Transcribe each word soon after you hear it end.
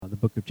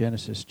book of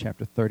Genesis,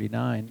 chapter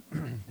 39,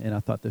 and I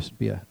thought this would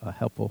be a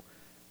helpful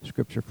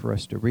scripture for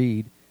us to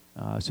read.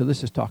 So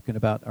this is talking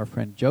about our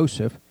friend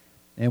Joseph,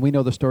 and we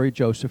know the story of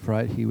Joseph,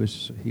 right? He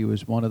was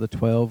one of the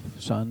 12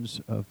 sons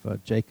of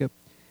Jacob,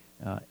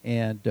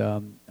 and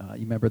you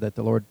remember that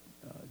the Lord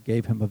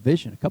gave him a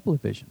couple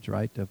of visions,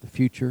 right, of the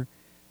future.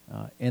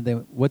 And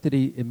then what did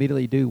he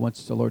immediately do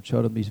once the Lord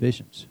showed him these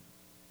visions?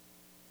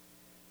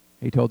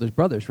 He told his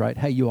brothers, right,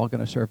 hey, you all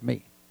going to serve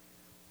me.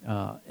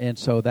 And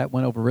so that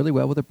went over really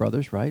well with the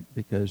brothers, right,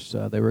 because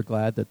they were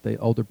glad that the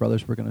older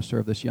brothers were going to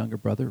serve this younger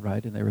brother,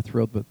 right, and they were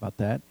thrilled about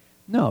that.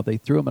 No, they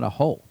threw him in a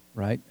hole,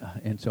 right,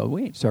 and so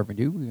we ain't serving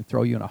you, we're going to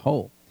throw you in a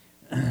hole.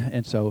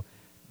 And so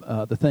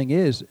the thing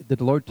is, did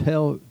the Lord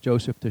tell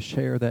Joseph to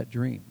share that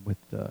dream with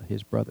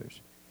his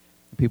brothers?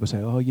 And people say,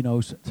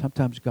 oh,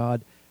 sometimes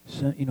God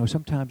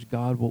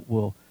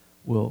will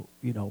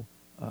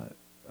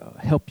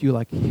help you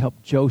like he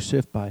helped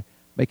Joseph by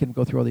making him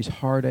go through all these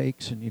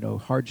heartaches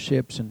and,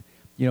 hardships and,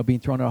 being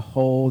thrown in a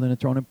hole and then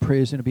thrown in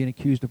prison and being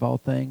accused of all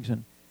things.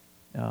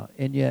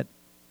 And yet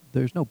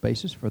there's no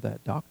basis for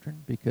that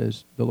doctrine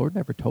because the Lord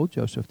never told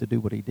Joseph to do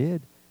what he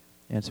did.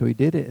 And so he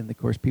did it, and of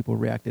course people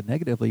reacted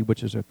negatively,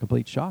 which is a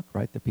complete shock,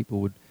 right, that people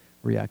would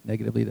react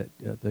negatively that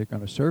they're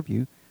going to serve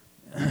you.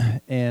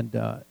 And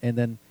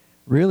then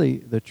really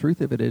the truth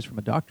of it is, from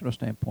a doctrinal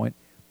standpoint,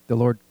 the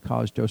Lord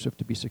caused Joseph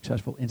to be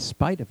successful in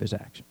spite of his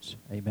actions.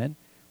 Amen.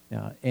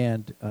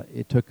 And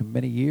it took him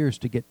many years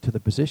to get to the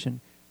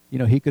position.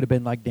 He could have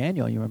been like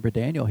Daniel. You remember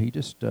Daniel? He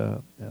just,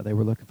 they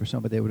were looking for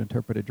somebody that would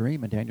interpret a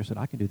dream, and Daniel said,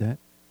 I can do that.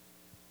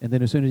 And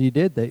then as soon as he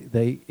did,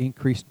 they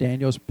increased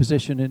Daniel's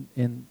position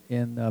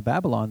in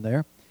Babylon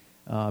there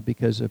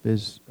because of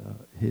his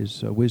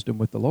wisdom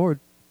with the Lord.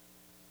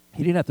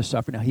 He didn't have to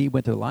suffer. Now, he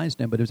went to the lion's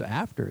den, but it was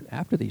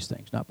after these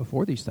things, not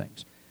before these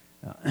things.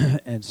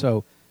 And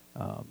so,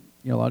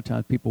 a lot of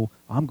times people,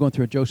 I'm going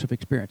through a Joseph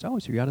experience. Oh,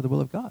 so you're out of the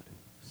will of God.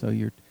 So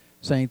you're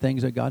saying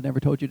things that God never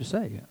told you to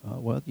say.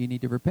 Well, you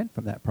need to repent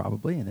from that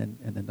probably, and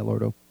then the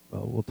Lord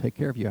will take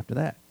care of you after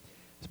that.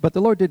 But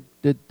the Lord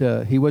did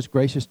he was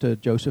gracious to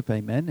Joseph,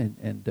 amen,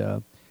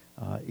 and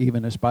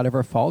even in spite of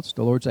our faults,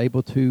 the Lord's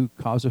able to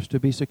cause us to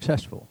be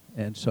successful.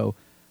 And so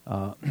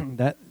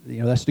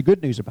that's the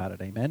good news about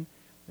it, amen.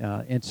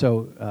 And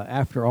so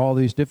after all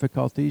these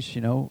difficulties,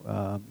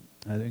 I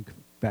think, in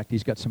fact,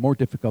 he's got some more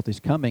difficulties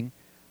coming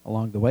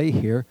along the way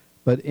here.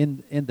 But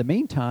in the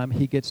meantime,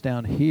 he gets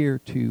down here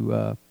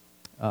to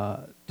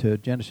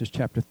Genesis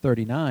chapter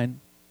 39,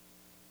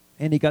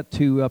 and he got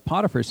to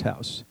Potiphar's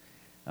house.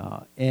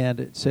 And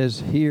it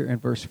says here in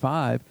verse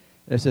 5,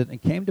 it says, "And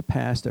it came to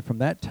pass that from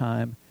that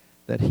time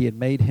that he had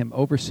made him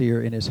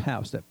overseer in his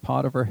house, that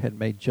Potiphar had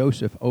made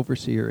Joseph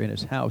overseer in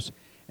his house,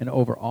 and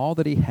over all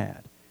that he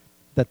had,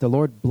 that the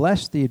Lord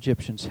blessed the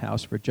Egyptian's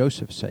house for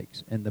Joseph's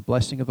sakes, and the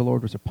blessing of the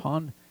Lord was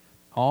upon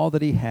all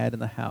that he had in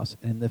the house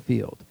and in the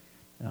field."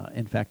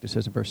 In fact, it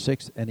says in verse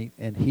 6,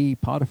 and he,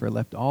 Potiphar,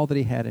 left all that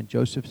he had in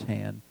Joseph's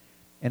hand,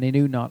 and he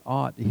knew not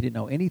aught, he didn't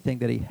know anything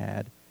that he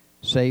had,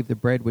 save the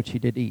bread which he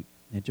did eat.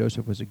 And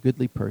Joseph was a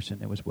goodly person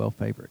and was well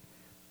favored.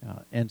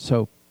 And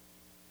so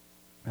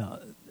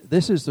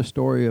this is the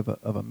story of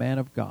a man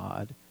of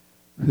God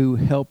who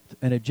helped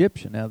an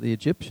Egyptian. Now, the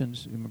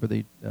Egyptians,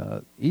 remember,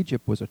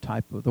 Egypt was a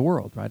type of the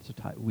world, right? It's a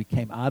type. We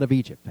came out of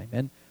Egypt,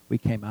 amen? We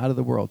came out of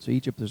the world. So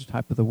Egypt is a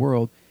type of the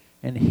world.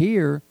 And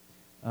here,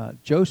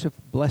 Joseph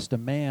blessed a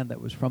man that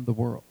was from the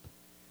world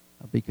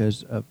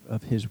because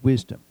of his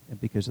wisdom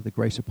and because of the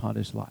grace upon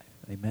his life,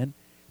 amen?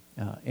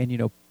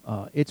 And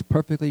it's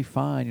perfectly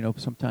fine.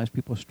 Sometimes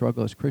people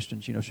struggle as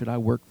Christians. Should I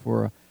work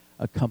for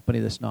a company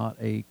that's not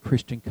a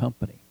Christian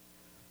company?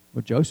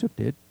 Well, Joseph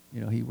did.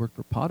 He worked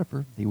for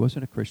Potiphar. He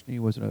wasn't a Christian. He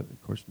wasn't,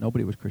 of course,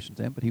 nobody was Christians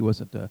then, but he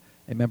wasn't a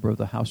member of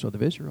the household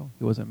of Israel.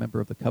 He wasn't a member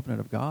of the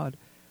covenant of God.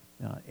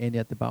 And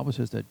yet the Bible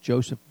says that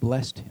Joseph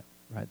blessed him,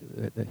 right?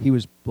 That he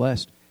was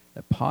blessed,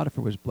 that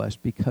Potiphar was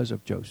blessed because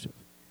of Joseph.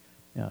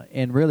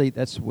 And really,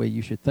 that's the way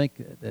you should think,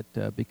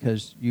 that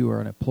because you are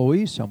an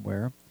employee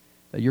somewhere,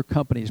 that your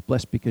company is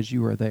blessed because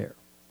you are there.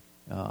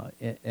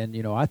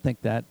 And I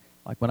think that,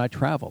 like when I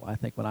travel, I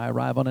think when I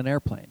arrive on an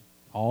airplane,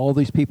 all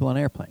these people on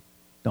an airplane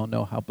don't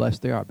know how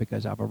blessed they are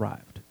because I've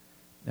arrived.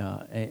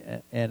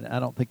 And I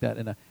don't think that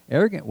in an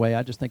arrogant way.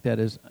 I just think that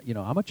is,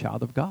 I'm a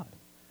child of God.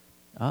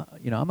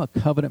 I'm a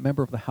covenant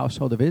member of the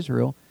household of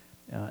Israel.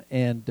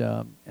 And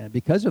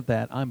because of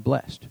that, I'm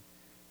blessed.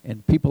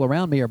 And people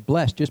around me are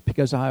blessed just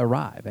because I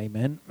arrive.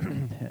 Amen.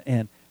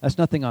 And that's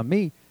nothing on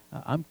me.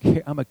 I'm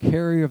a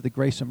carrier of the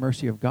grace and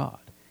mercy of God.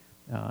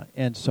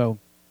 And so,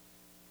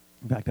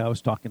 in fact, I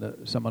was talking to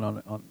someone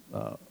on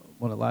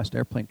one of the last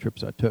airplane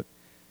trips I took,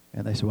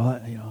 and they said, well,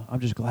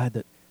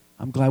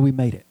 I'm glad we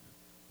made it.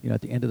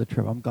 At the end of the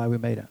trip, I'm glad we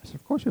made it. I said,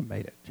 of course we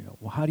made it.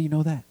 Well, how do you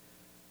know that?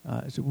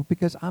 I said, well,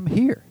 because I'm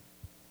here.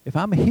 If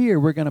I'm here,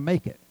 we're going to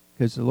make it,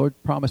 because the Lord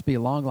promised me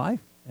a long life,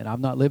 and I've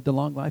not lived a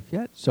long life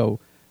yet. So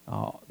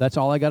that's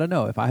all I got to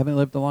know. If I haven't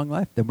lived a long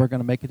life, then we're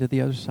going to make it to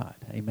the other side.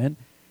 Amen.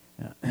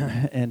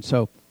 And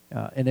so,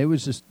 and it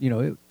was just,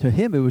 to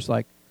him, it was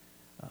like,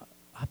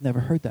 I've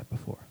never heard that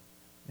before.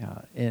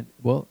 And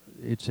well,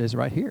 it says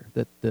right here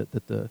that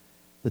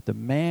the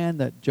man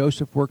that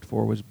Joseph worked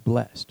for was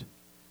blessed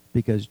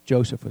because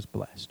Joseph was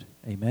blessed.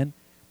 Amen.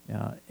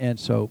 And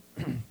so,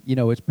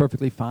 it's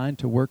perfectly fine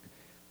to work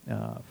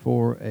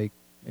for a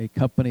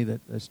company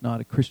that's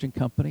not a Christian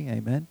company.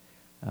 Amen.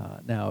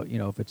 Now,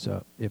 if it's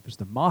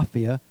the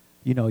mafia,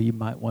 you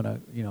might want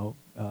to,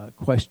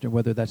 question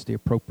whether that's the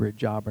appropriate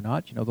job or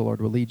not. The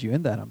Lord will lead you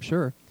in that, I'm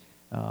sure.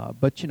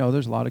 But,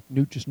 there's a lot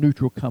of just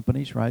neutral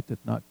companies, right,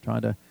 that's not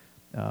trying to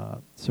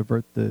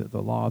subvert the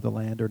law of the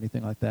land or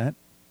anything like that.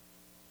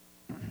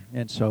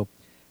 And so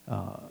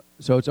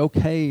it's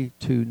okay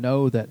to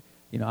know that,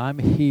 I'm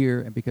here,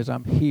 and because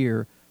I'm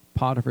here,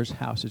 Potiphar's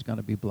house is going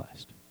to be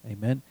blessed.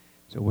 Amen.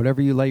 So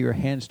whatever you lay your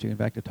hands to, in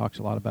fact, it talks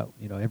a lot about,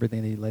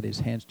 everything that he laid his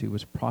hands to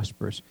was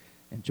prosperous.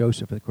 And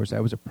Joseph, of course,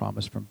 that was a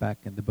promise from back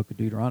in the book of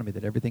Deuteronomy,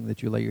 that everything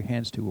that you lay your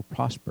hands to will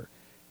prosper.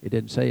 It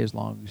didn't say as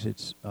long as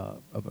it's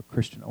of a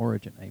Christian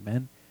origin.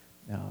 Amen.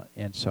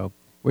 And so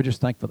we're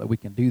just thankful that we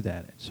can do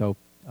that. And so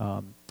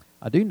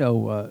I do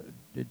know,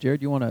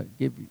 Jared, you want to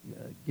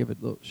give a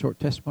little short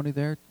testimony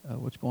there?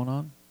 What's going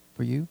on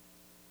for you?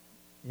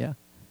 Yeah.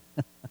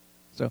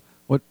 So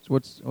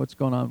what's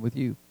going on with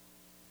you?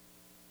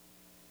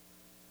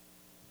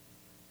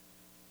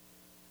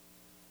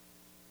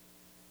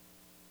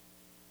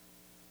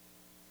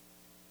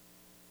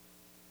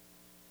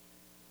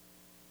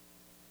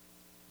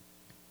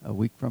 A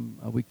week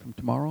from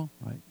tomorrow,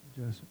 right,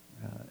 Joseph?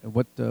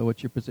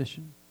 What's your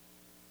position?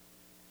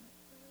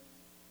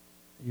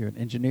 You're an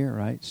engineer,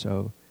 right?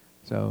 So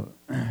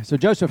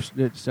Joseph.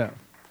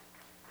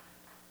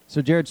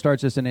 So Jared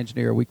starts as an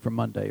engineer a week from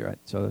Monday, right?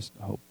 So that's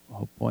the whole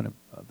point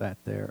of that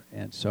there.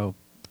 And so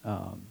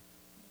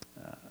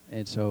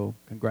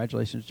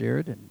congratulations,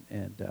 Jared.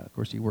 And of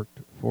course he worked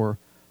for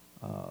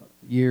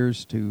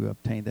years to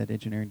obtain that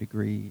engineering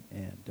degree,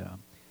 and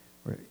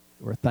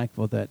we're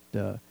thankful that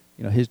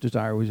his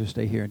desire was to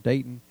stay here in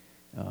Dayton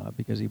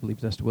because he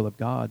believes that's the will of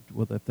God.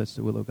 Well, if that's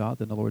the will of God,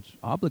 then the Lord's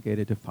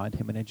obligated to find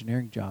him an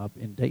engineering job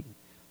in Dayton.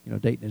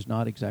 Dayton is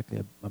not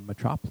exactly a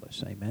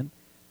metropolis, amen.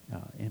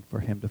 And for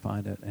him to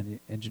find an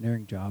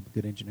engineering job, a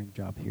good engineering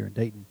job here in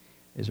Dayton,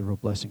 is a real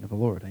blessing of the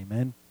Lord,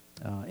 amen.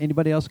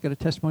 Anybody else got a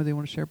testimony they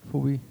want to share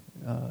before we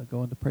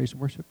go into praise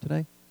and worship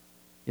today?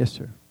 Yes,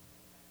 sir.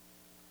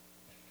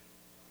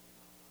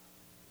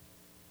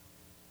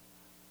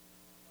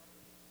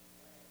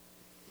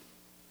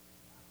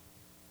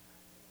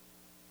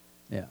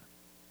 Yeah.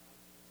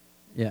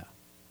 Yeah.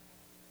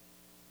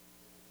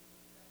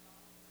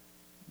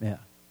 Yeah.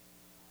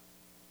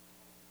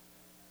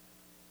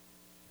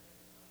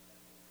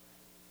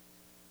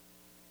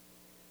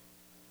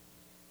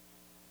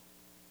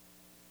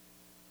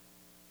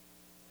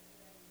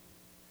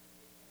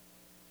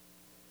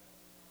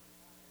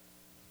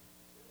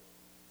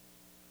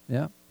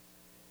 Yeah.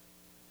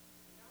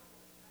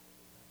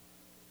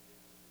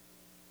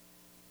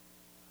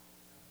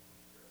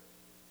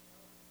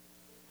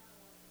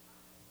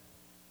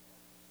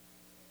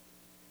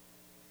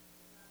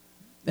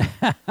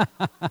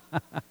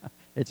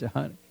 It's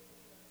 100.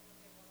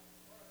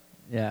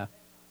 Yeah.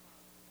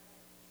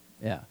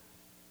 Yeah.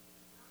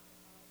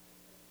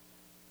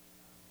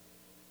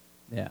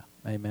 Yeah.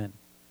 Amen.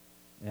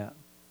 Yeah.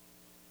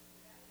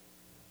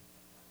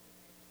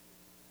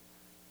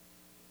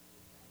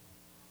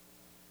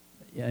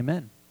 Yeah.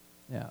 Amen.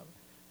 Yeah.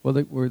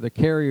 Well, we're the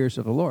carriers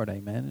of the Lord.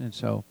 Amen. And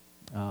so,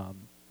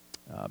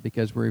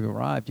 because we've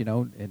arrived,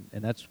 and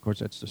that's, of course,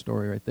 that's the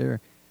story right there.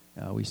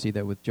 We see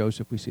that with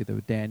Joseph. We see that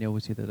with Daniel.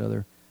 We see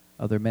that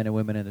other men and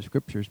women in the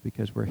Scriptures,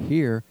 because we're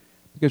here,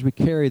 because we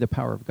carry the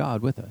power of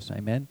God with us.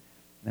 Amen.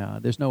 Now,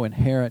 there's no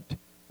inherent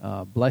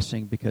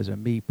blessing because of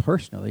me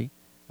personally,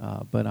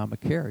 but I'm a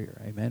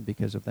carrier. Amen.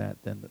 Because of that,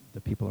 then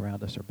the people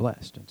around us are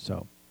blessed. And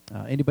so,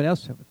 anybody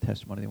else have a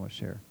testimony they want to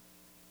share?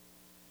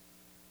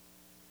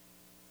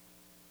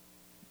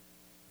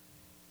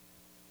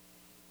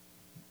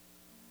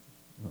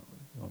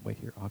 I'll wait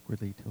here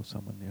awkwardly till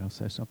someone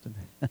says something.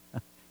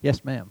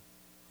 Yes, ma'am.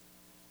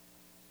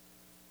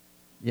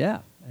 Yeah,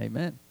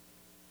 amen.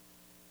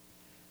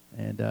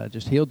 And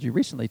just healed you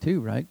recently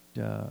too, right?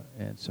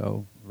 And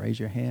so raise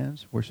your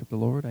hands, worship the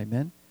Lord,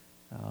 amen.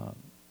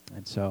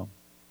 And so,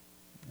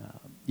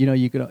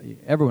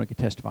 everyone could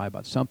testify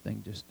about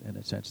something, just in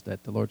a sense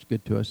that the Lord's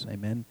good to us,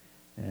 amen.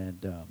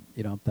 And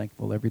I'm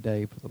thankful every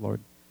day for the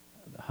Lord,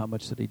 how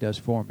much that He does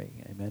for me,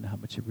 amen. How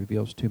much He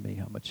reveals to me,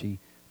 how much He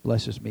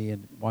blesses me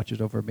and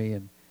watches over me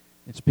and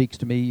speaks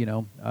to me.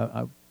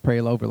 I pray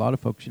over a lot of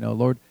folks.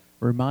 Lord,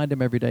 remind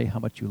them every day how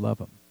much you love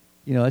them.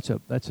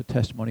 That's a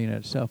testimony in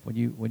itself. When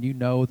you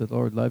know that the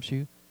Lord loves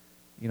you,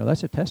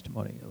 that's a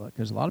testimony.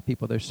 Because a lot of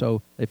people,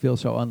 they feel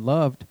so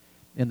unloved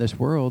in this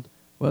world.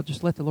 Well,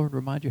 just let the Lord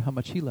remind you how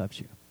much He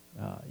loves you.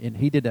 And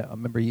He did that. I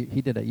remember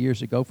He did that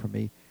years ago for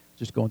me,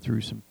 just going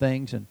through some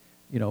things, and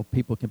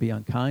people can be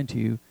unkind to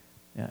you.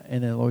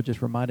 And then the Lord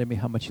just reminded me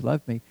how much He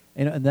loved me.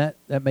 And that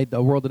made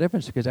a world of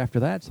difference, because after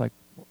that, it's like,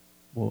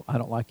 well, I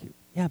don't like you.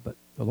 Yeah, but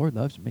the Lord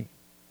loves me.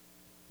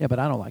 Yeah, but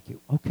I don't like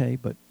you. Okay,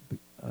 but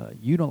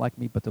you don't like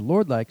me, but the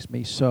Lord likes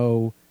me,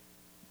 so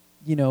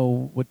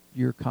what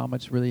your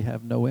comments really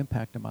have no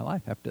impact on my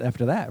life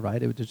after that,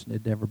 right?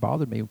 It never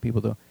bothered me when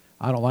people do,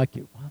 I don't like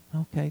you.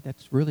 Well, okay,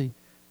 that's really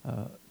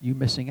you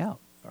missing out,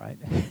 right?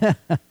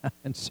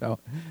 And so,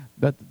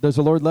 but does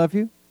the Lord love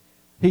you?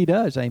 He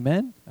does,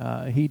 amen.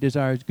 He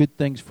desires good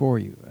things for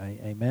you,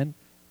 amen.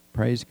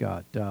 Praise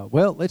God.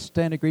 Well, let's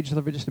stand and greet each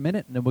other for just a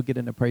minute, and then we'll get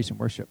into praise and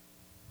worship.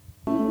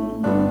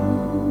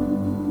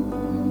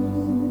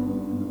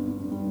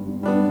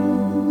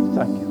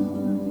 Thank you.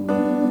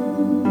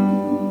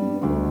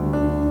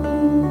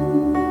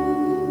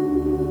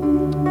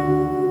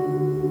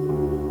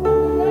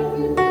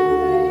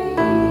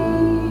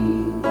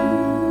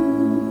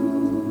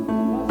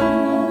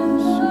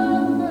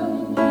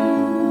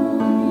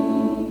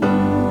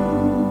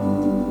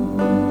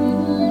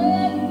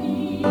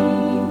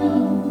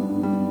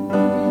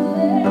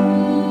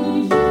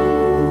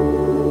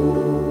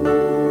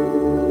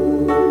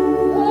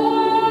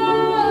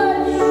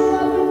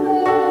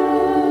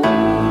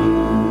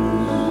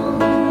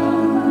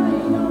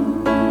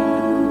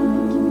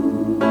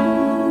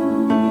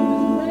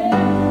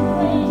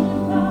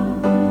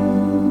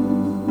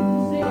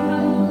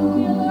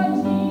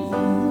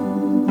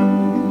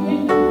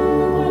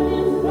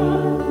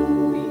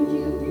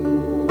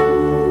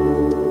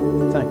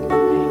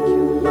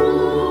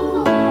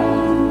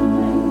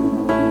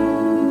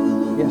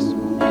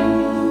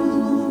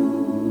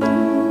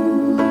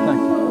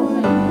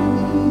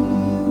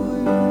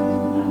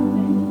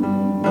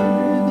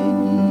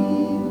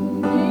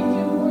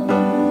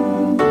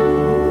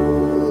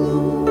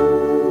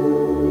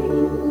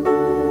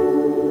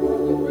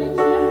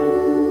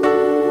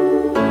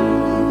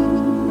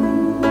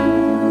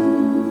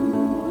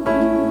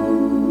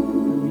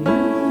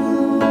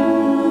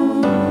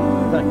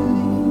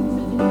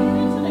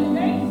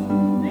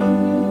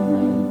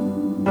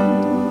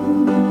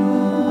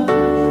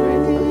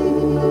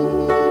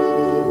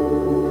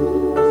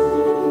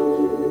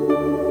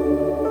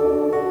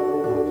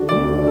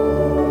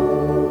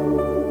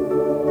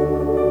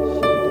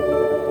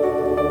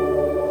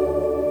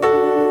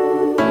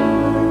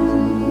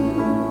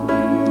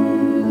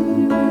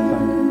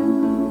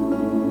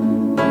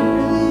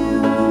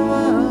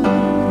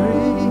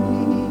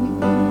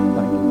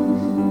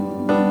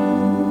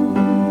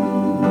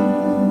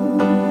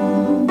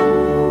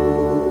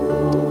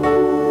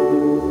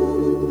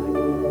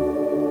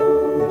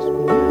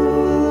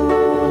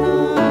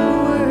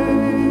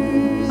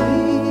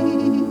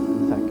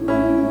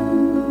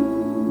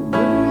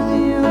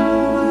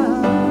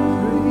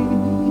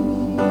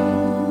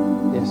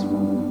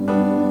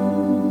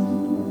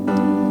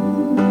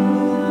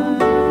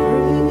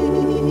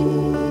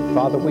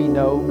 Father, we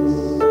know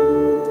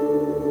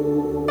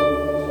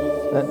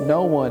that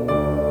no one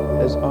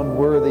as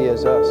unworthy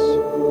as us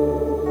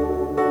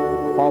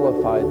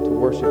qualified to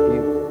worship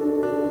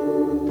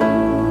you.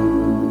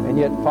 And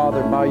yet,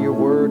 Father, by your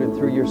word and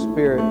through your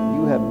Spirit,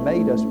 you have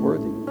made us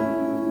worthy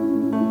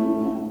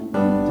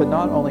to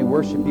not only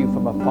worship you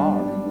from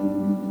afar.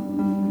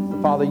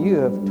 Father, you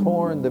have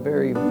torn the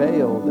very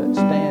veil that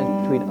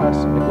stands between us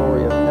and the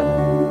glory of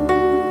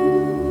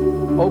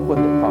heaven.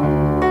 Opened it,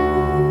 Father,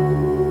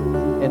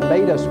 and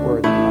made us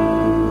worthy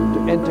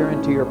to enter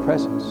into your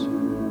presence,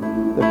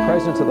 the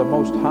presence of the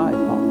Most High,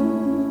 Father.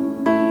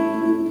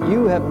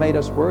 You have made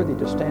us worthy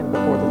to stand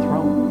before the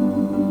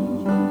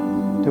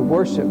throne, to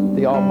worship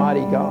the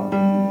Almighty God.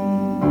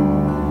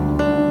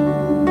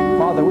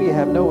 Father, we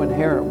have no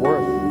inherent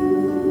worth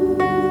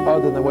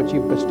other than what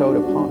you've bestowed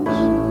upon us.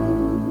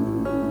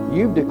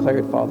 You've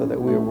declared, Father,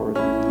 that we are worthy.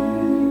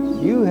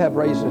 You have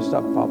raised us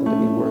up, Father, to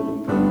be worthy.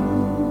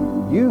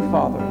 You,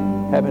 Father,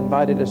 have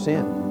invited us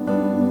in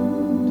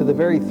to the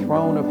very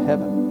throne of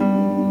heaven,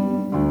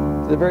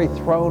 to the very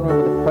throne room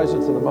of the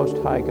presence of the Most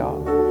High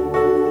God.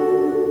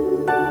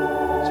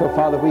 So,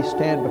 Father, we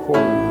stand before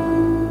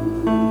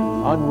you,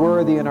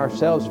 unworthy in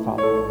ourselves,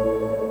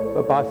 Father,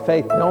 but by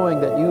faith knowing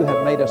that you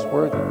have made us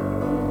worthy.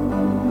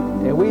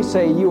 And we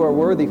say you are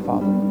worthy,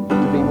 Father,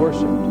 to be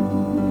worshipped.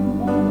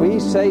 We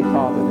say,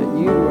 Father, that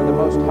you are the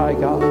Most High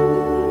God.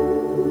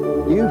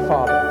 You,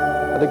 Father,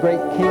 are the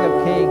great King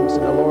of kings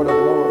and the Lord of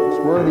lords,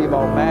 worthy of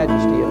all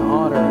majesty and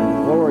honor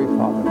and glory,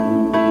 Father.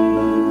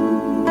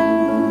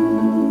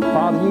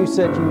 Father, you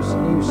said you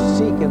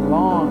seek and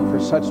long for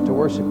such to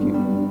worship you.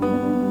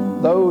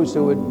 Those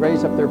who would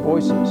raise up their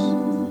voices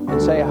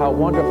and say how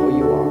wonderful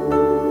you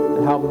are,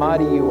 and how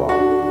mighty you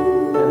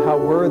are, and how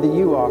worthy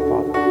you are,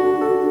 Father,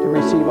 to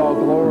receive all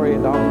glory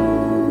and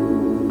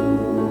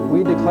honor.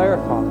 We declare,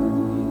 Father,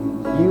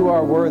 you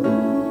are worthy.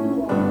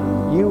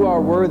 You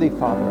are worthy,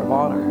 Father, of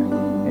honor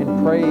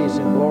and praise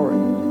and glory.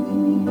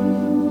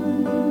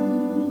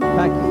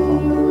 Thank you,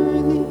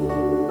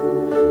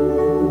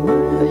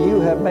 Father, that you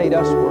have made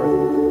us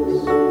worthy.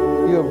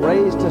 You have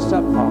raised us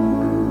up, Father,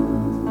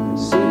 and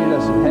seated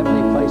us in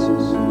heavenly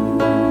places.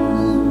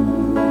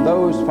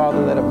 Those,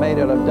 Father, that have made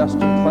out of dust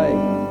and clay,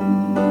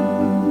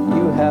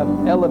 you have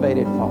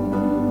elevated, Father,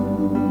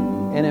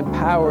 and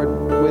empowered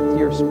with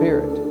your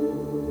Spirit.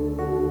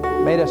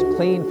 Made us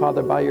clean,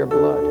 Father, by your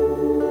blood.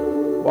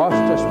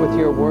 Washed us with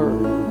your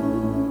word.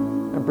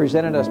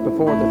 presented us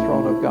before the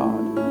throne of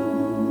God.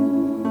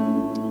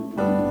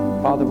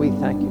 Father, we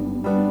thank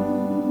you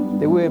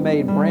that we are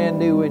made brand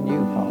new in you,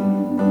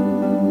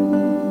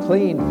 Father.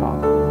 Clean,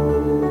 Father.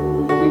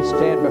 We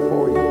stand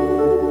before you.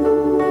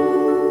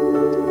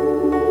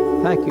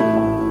 Thank you,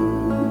 Father,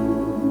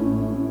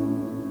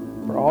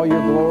 for all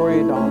your glory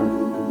and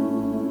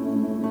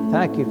honor.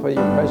 Thank you for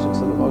your presence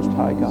of the Most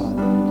High God.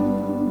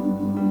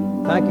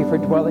 Thank you for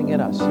dwelling in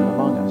us and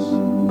among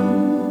us.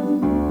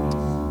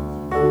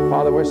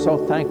 Father, we're so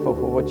thankful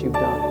for what you've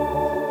done.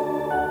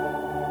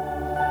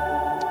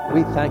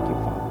 We thank you,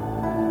 Father.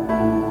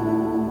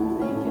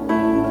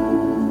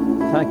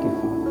 Thank you,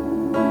 Father.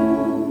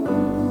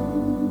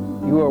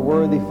 You are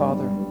worthy,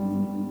 Father,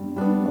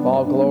 of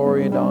all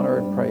glory and honor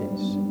and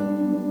praise.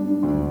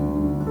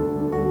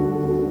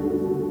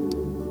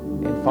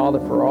 And Father,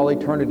 for all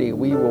eternity,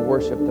 we will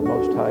worship the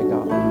Most High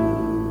God.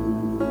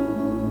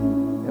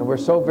 And we're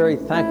so very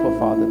thankful,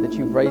 Father, that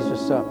you've raised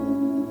us up.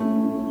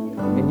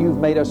 And you've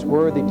made us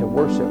worthy to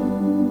worship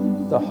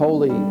the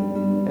holy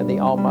and the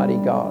almighty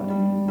God,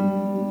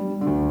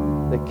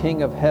 the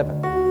King of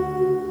heaven,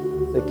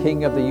 the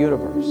King of the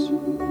universe.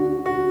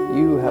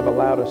 You have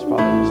allowed us,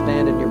 Father, to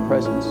stand in your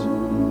presence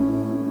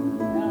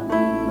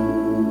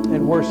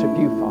and worship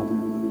you, Father.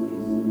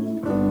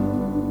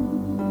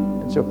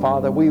 And so,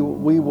 Father, we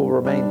will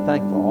remain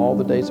thankful all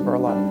the days of our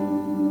life,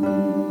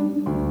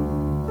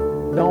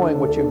 knowing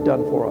what you've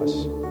done for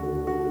us,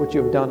 what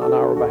you've done on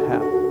our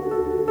behalf.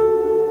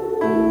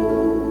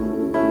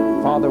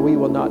 Father, we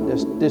will not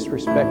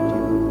disrespect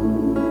you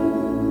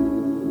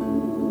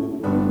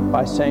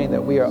by saying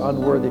that we are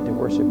unworthy to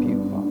worship you,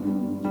 Father.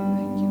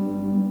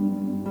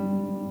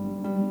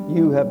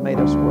 You have made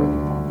us worthy,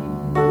 Father.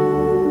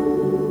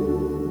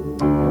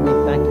 And we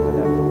thank you for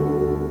that,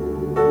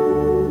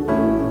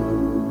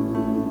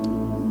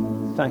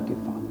 Father. Thank you,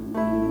 Father,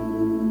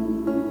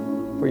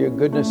 for your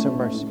goodness and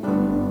mercy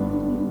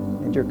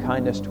and your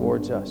kindness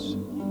towards us.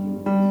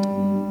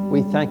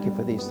 We thank you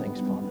for these things,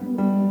 Father.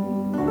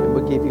 And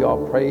we give you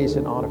all praise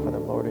and honor for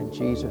them, Lord, in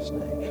Jesus'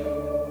 name.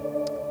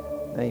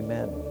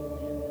 Amen.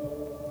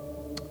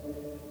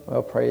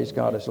 Well, praise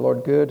God. Is the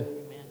Lord good?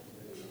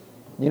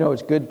 You know,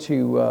 it's good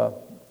to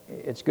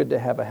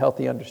have a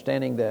healthy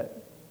understanding that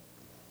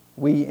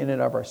we in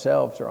and of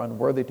ourselves are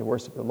unworthy to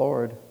worship the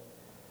Lord.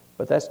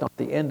 But that's not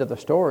the end of the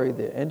story.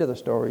 The end of the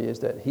story is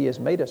that He has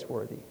made us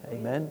worthy.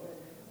 Amen.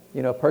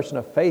 You know, a person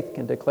of faith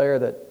can declare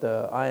that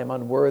I am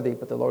unworthy,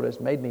 but the Lord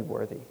has made me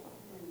worthy.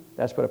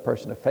 That's what a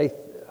person of faith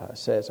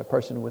says. A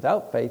person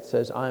without faith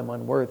says, I am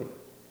unworthy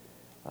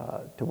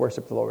to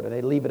worship the Lord. And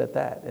they leave it at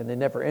that. And they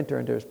never enter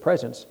into His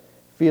presence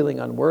feeling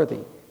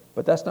unworthy.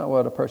 But that's not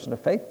what a person of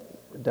faith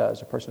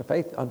does. A person of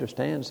faith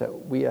understands that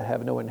we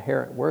have no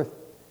inherent worth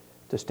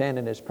to stand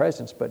in His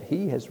presence, but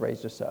He has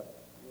raised us up.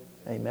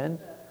 Amen.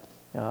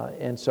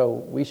 And so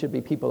we should be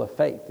people of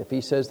faith. If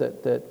He says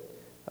that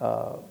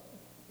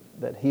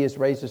He has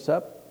raised us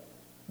up,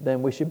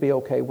 then we should be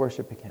okay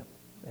worshiping Him.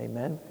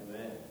 Amen.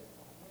 Amen.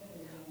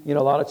 You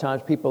know, a lot of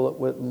times people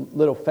with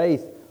little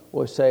faith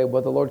will say,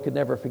 well, the Lord could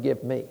never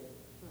forgive me.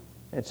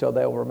 And so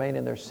they'll remain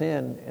in their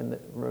sin and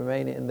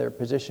remain in their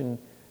position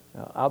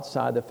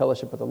outside the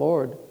fellowship of the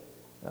Lord,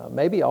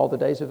 maybe all the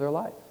days of their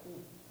life.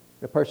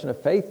 The person of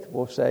faith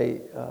will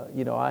say,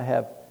 I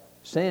have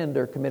sinned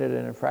or committed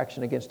an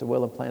infraction against the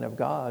will and plan of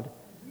God,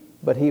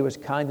 but He was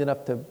kind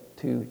enough to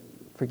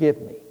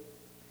forgive me.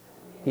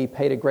 He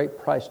paid a great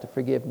price to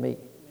forgive me.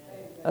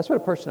 That's what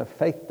a person of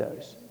faith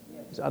does,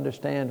 is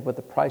understand what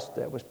the price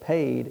that was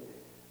paid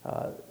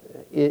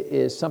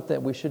is something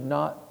that we should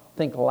not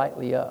think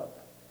lightly of.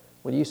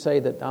 When you say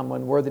that I'm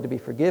unworthy to be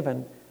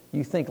forgiven,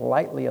 you think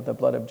lightly of the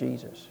blood of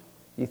Jesus.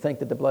 You think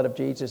that the blood of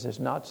Jesus is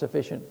not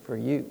sufficient for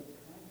you,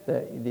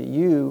 that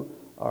you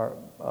are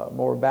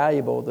more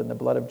valuable than the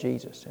blood of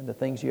Jesus, and the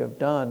things you have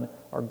done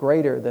are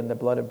greater than the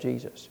blood of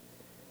Jesus.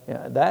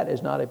 That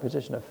is not a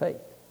position of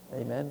faith.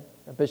 Amen.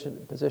 A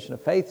position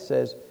of faith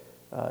says,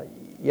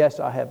 yes,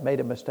 I have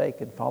made a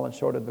mistake and fallen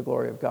short of the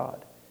glory of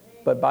God,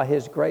 but by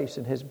His grace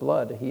and His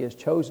blood, He has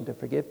chosen to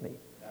forgive me,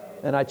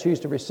 and I choose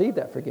to receive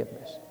that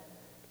forgiveness.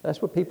 That's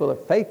what people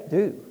of faith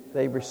do.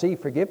 They receive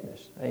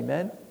forgiveness.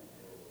 Amen.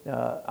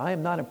 I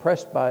am not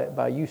impressed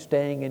by you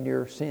staying in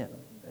your sin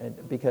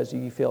and because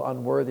you feel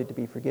unworthy to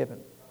be forgiven.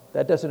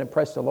 That doesn't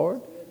impress the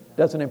Lord,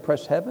 doesn't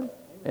impress heaven,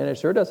 and it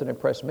sure doesn't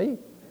impress me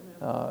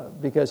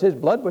because His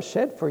blood was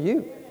shed for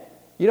you.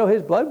 You know,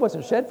 His blood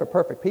wasn't shed for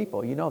perfect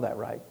people. You know that,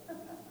 right?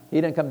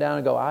 He didn't come down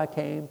and go, I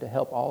came to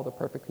help all the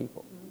perfect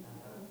people.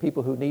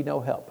 People who need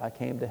no help, I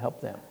came to help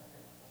them.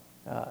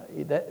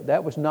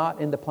 That was not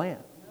in the plan.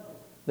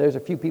 There's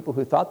a few people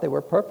who thought they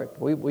were perfect.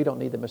 We don't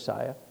need the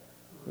Messiah.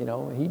 You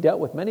know, He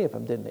dealt with many of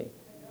them, didn't He?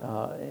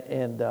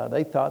 And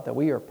they thought that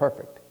we are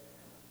perfect.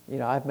 You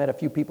know, I've met a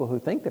few people who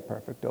think they're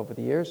perfect over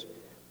the years.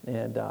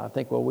 And I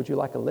think, well, would you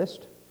like a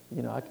list?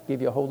 You know, I could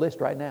give you a whole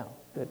list right now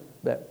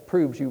that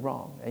proves you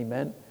wrong.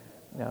 Amen.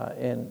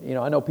 And, you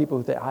know, I know people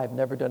who say, I have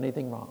never done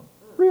anything wrong.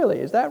 Really?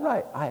 Is that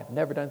right? I have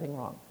never done anything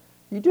wrong.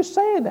 You just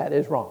saying that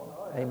is wrong.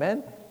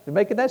 Amen. You're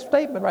making that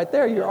statement right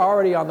there, you're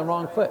already on the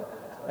wrong foot.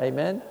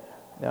 Amen.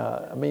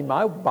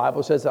 My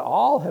Bible says that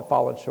all have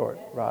fallen short,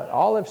 right?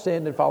 All have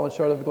sinned and fallen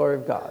short of the glory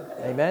of God.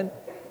 Amen.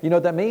 You know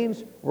what that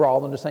means? We're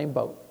all in the same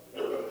boat.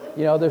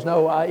 There's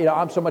no,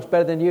 I'm so much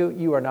better than you.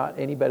 You are not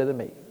any better than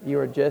me. You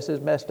are just as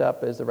messed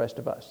up as the rest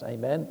of us.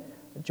 Amen.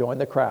 Join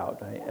the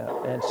crowd.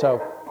 And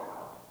so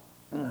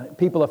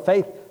people of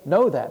faith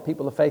know that.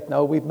 People of faith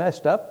know we've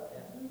messed up,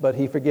 but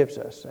He forgives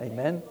us.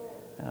 Amen.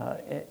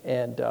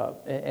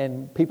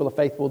 And people of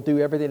faith will do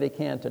everything they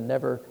can to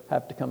never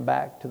have to come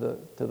back to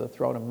the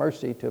throne of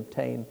mercy to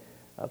obtain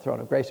throne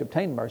of grace,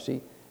 obtain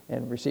mercy,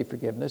 and receive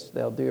forgiveness.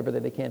 They'll do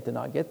everything they can to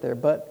not get there.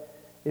 But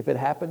if it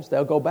happens,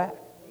 they'll go back.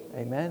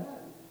 Amen.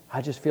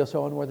 I just feel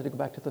so unworthy to go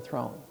back to the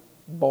throne.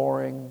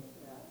 Boring.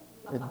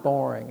 It's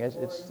boring.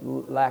 It's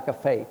lack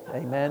of faith.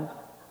 Amen.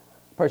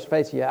 Person of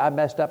faith, I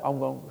messed up. I'm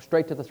going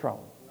straight to the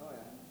throne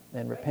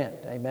and repent.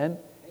 Amen.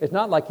 It's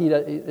not like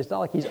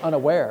he's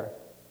unaware.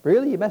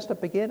 Really, you messed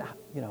up again?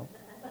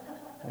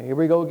 Here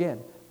we go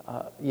again.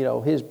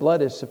 His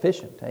blood is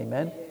sufficient.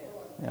 Amen.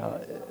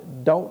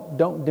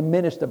 Don't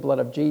diminish the blood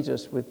of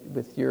Jesus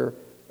with your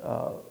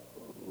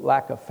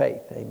lack of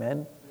faith.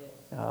 Amen.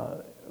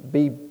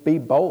 Be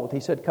bold. He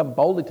said, come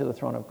boldly to the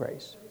throne of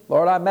grace.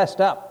 Lord, I messed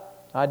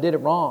up. I did it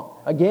wrong.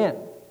 Again.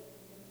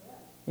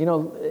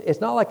 It's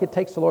not like it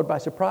takes the Lord by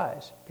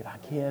surprise.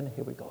 Again,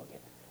 here we go again.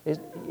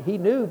 He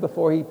knew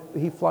before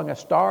he flung a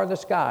star in the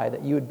sky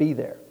that you would be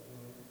there.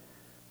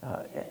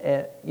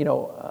 I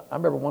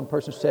remember one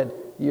person said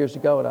years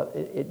ago,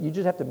 and you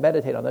just have to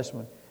meditate on this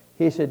one.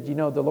 He said,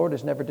 the Lord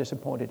is never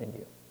disappointed in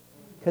you.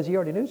 Because He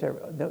already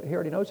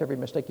knows every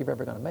mistake you're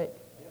ever going to make.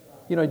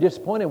 You're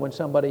disappointed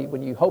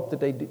when you hope that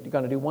they're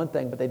going to do one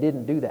thing, but they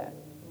didn't do that.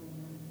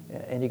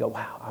 And you go,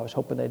 wow, I was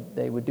hoping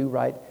they would do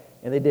right,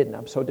 and they didn't.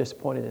 I'm so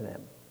disappointed in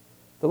them.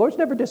 The Lord's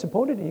never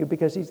disappointed in you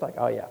because He's like,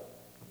 oh yeah,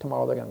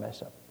 tomorrow they're going to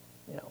mess up.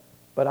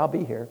 But I'll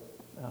be here,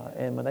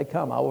 and when they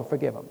come, I will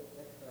forgive them.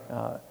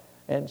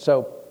 And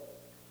so,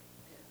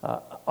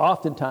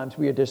 oftentimes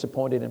we are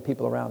disappointed in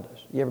people around us.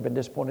 You ever been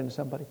disappointed in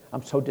somebody?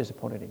 I'm so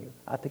disappointed in you.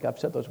 I think I've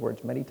said those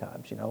words many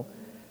times,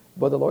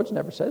 But the Lord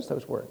never says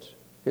those words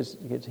because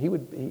He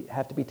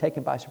have to be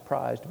taken by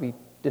surprise to be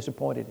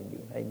disappointed in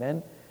you.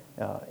 Amen.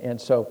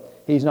 And so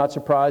He's not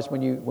surprised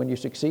when you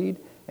succeed,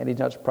 and He's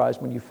not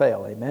surprised when you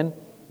fail. Amen.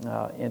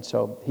 And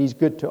so He's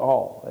good to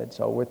all, and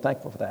so we're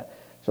thankful for that.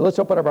 So let's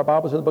open up our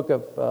Bibles in the book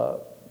of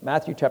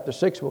Matthew chapter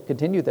 6. We'll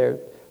continue there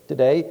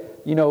today.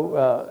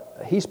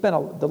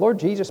 The Lord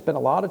Jesus spent a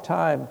lot of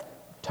time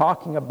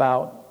talking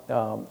about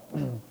not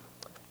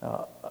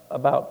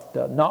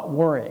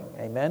worrying.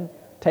 Amen.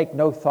 Take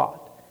no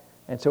thought.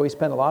 And so He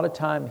spent a lot of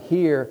time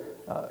here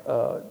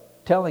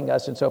telling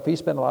us. And so if He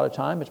spent a lot of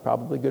time, it's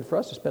probably good for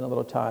us to spend a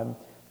little time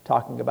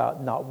talking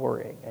about not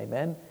worrying.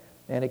 Amen.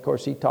 And of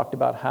course, He talked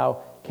about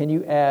how can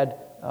you add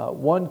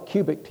 1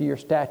 cubit to your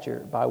stature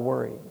by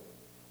worrying.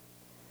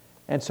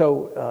 And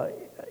so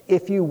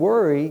if you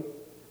worry,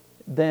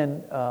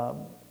 then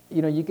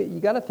you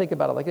got to think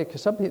about it like that,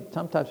 because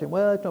sometimes say,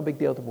 well, it's no big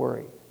deal to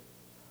worry.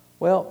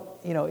 Well,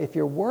 if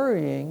you're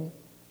worrying,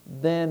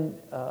 then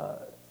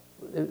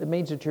it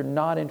means that you're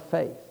not in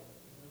faith.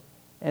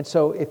 And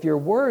so if you're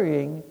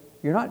worrying,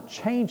 you're not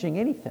changing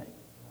anything.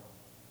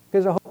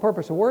 Because the whole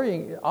purpose of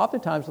worrying,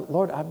 oftentimes,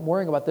 Lord, I'm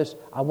worrying about this,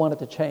 I want it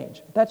to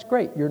change. That's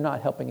great. You're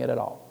not helping it at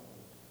all.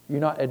 You're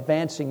not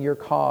advancing your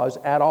cause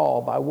at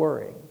all by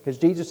worrying. Because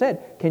Jesus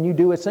said, can you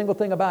do a single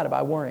thing about it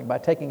by worrying? By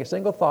taking a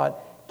single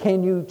thought,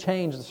 can you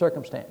change the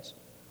circumstance?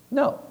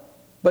 No.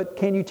 But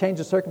can you change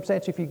the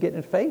circumstance if you get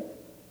in faith?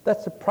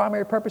 That's the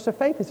primary purpose of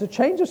faith, is to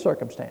change the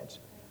circumstance.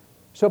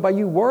 So by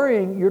you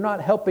worrying, you're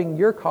not helping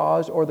your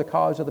cause or the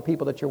cause of the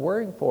people that you're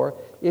worrying for.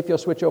 If you'll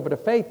switch over to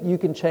faith, you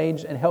can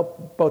change and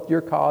help both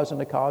your cause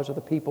and the cause of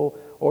the people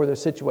or the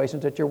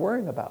situations that you're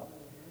worrying about.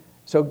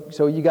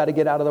 So you got to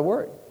get out of the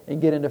worry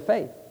and get into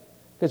faith.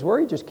 Because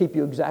worry just keep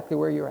you exactly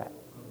where you're at.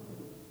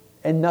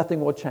 And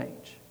nothing will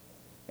change.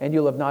 And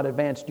you'll have not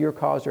advanced your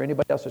cause or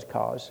anybody else's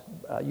cause.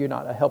 You're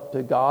not a help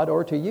to God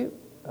or to you.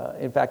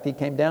 In fact, He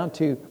came down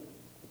to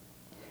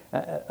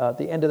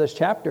the end of this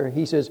chapter.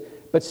 He says,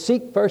 but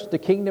seek first the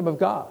kingdom of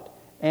God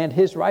and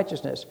His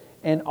righteousness.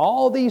 And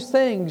all these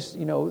things,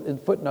 in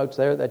footnotes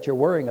there that you're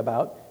worrying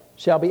about,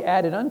 shall be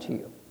added unto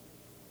you.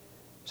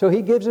 So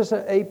He gives us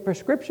a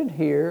prescription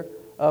here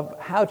of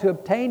how to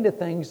obtain the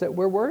things that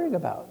we're worrying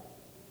about.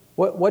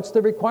 What's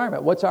the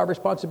requirement? What's our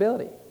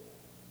responsibility?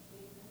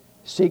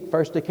 Seek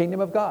first the kingdom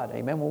of God.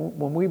 Amen.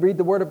 When we read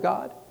the Word of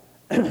God,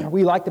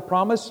 we like the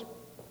promise.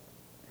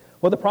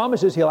 Well, the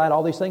promise is He'll add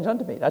all these things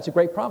unto me. That's a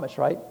great promise,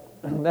 right?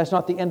 That's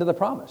not the end of the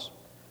promise.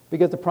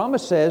 Because the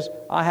promise says,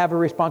 I have a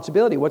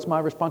responsibility. What's my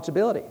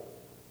responsibility?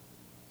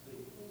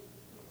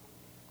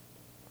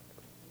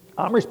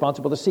 I'm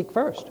responsible to seek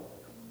first.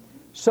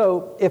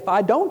 So if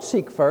I don't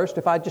seek first,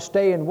 if I just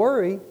stay and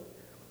worry,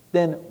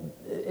 then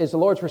is the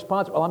Lord's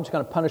response, well, I'm just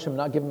going to punish Him and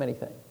not give Him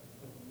anything.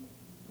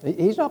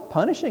 He's not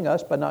punishing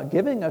us by not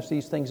giving us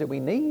these things that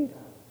we need.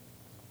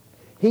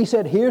 He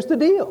said, here's the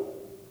deal.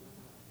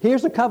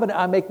 Here's the covenant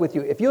I make with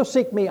you. If you'll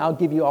seek me, I'll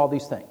give you all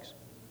these things.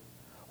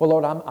 Well,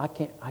 Lord, I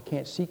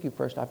can't seek you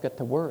first. I've got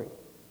to worry.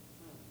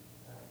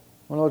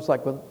 Well, Lord's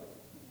like, well,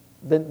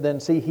 then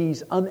see,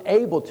 he's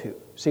unable to.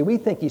 See, we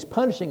think he's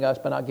punishing us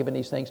by not giving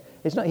these things.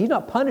 He's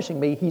not punishing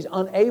me. He's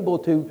unable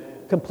to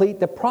complete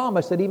the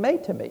promise that he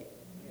made to me.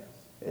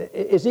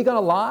 Is he going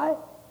to lie?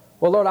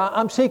 Well, Lord,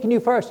 I'm seeking you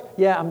first.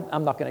 Yeah,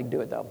 I'm not going to do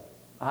it, though.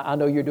 I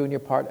know you're doing your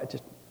part.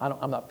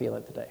 I'm not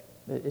feeling it today.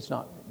 It's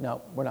not.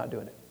 No, we're not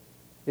doing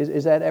it.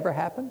 Is that ever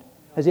happened?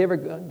 Has he ever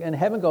in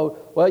heaven go,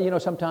 well, you know,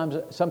 sometimes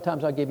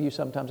I'll give you,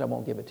 sometimes I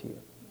won't give it to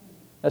you.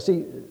 Now,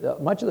 see,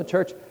 much of the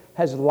church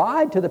has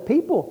lied to the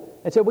people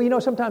and said, well, you know,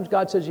 sometimes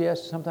God says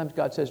yes, sometimes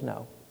God says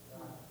no.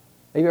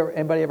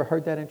 Anybody ever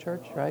heard that in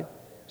church, right?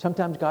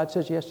 Sometimes God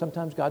says yes,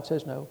 sometimes God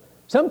says no.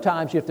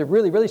 Sometimes, if they're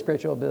really, really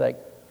spiritual, they'll be like,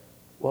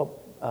 well,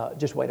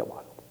 just wait a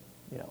while,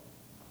 you know,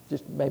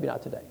 just maybe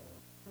not today.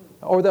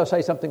 Or they'll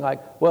say something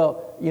like,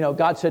 well, you know,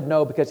 God said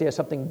no because he has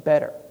something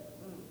better.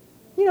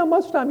 You know,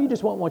 most of the time you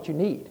just want what you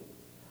need.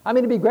 I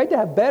mean, it'd be great to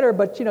have better,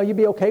 but, you know, you'd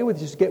be okay with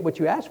just get what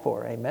you asked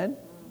for. Amen?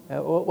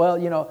 Well,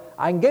 you know,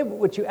 I can get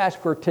what you asked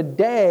for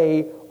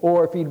today,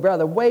 or if you'd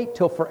rather wait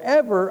till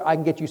forever, I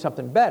can get you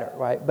something better,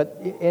 right?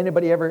 But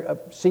anybody ever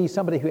see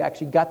somebody who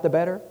actually got the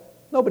better?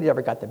 Nobody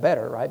ever got the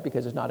better, right?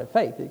 Because it's not in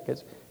faith.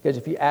 Because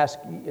if you ask,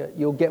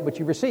 you'll get what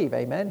you receive.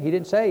 Amen? He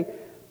didn't say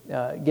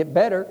get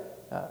better.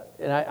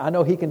 And I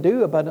know he can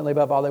do abundantly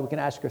above all that we can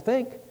ask or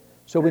think.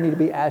 So we need to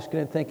be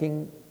asking and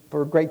thinking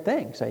for great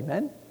things.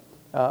 Amen?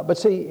 But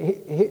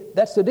see,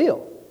 that's the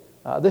deal.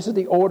 This is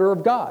the order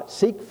of God.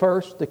 Seek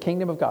first the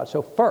kingdom of God.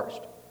 So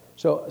first.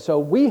 So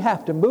we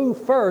have to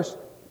move first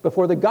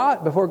before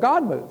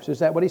God moves. Is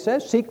that what he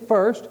says? Seek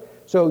first.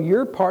 So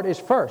your part is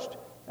first.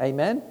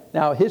 Amen?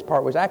 Now, his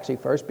part was actually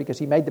first because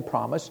he made the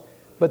promise.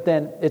 But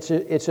then it's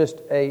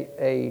just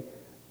a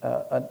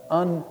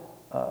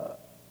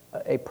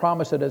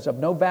promise that is of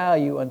no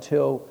value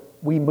until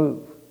we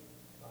move.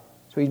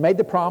 So he's made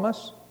the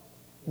promise.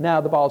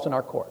 Now the ball's in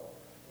our court.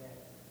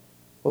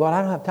 Well, Lord,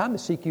 I don't have time to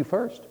seek you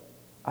first.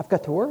 I've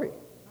got to worry.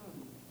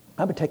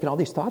 I've been taking all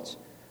these thoughts.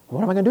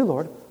 What am I going to do,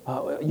 Lord?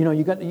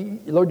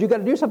 Lord, you got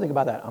to do something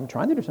about that. I'm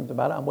trying to do something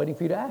about it. I'm waiting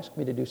for you to ask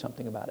me to do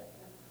something about it.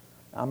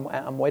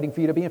 I'm waiting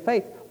for you to be in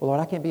faith. Well, Lord,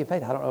 I can't be in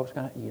faith. I don't know if it's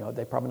going to,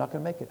 they're probably not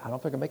going to make it. I don't know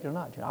if they're going to make it or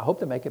not. I hope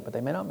they make it, but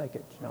they may not make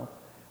it.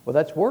 Well,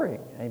 that's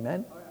worrying.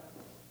 Amen.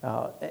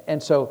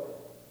 And so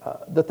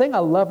the thing I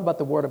love about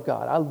the Word of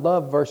God, I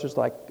love verses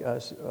like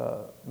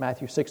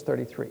Matthew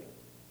 6:33.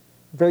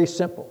 Very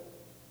simple.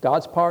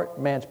 God's part,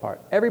 man's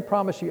part. Every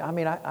promise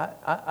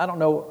I don't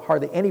know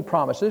hardly any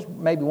promises,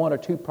 maybe one or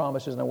two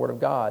promises in the Word of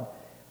God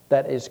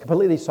that is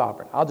completely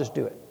sovereign. I'll just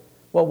do it.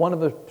 Well, one of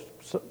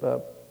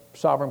the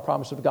sovereign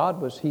promises of God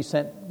was he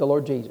sent the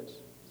Lord Jesus.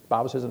 The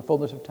Bible says in the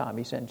fullness of time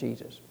he sent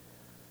Jesus.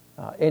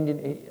 And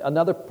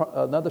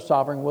another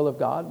sovereign will of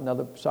God,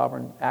 another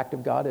sovereign act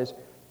of God is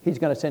he's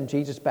going to send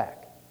Jesus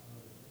back.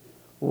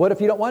 What if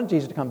you don't want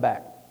Jesus to come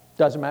back?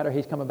 Doesn't matter,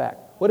 he's coming back.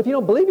 What if you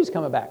don't believe he's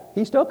coming back?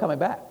 He's still coming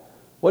back.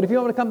 What if you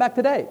don't want to come back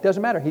today?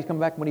 Doesn't matter, he's coming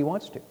back when he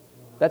wants to.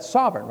 That's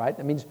sovereign, right?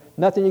 That means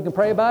nothing you can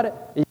pray about it.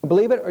 You can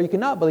believe it or you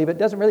cannot believe it. It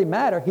doesn't really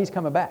matter, he's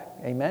coming back.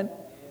 Amen?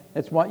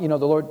 It's what, the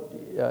Lord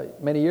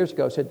many years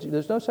ago said,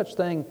 there's no such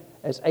thing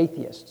as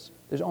atheists.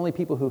 There's only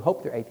people who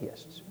hope they're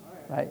atheists,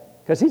 right?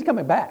 Because he's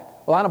coming back.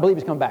 Well, I don't believe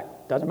he's coming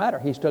back. Doesn't matter.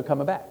 He's still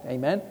coming back.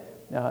 Amen?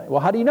 Well,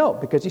 how do you know?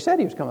 Because he said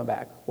he was coming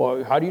back.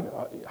 Well, how do you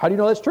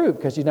know that's true?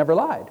 Because he's never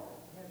lied.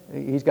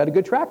 He's got a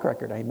good track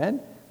record. Amen?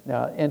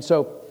 And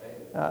so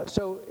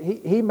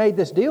he made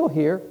this deal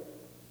here.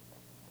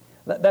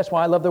 That's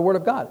why I love the Word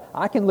of God.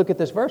 I can look at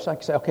this verse. I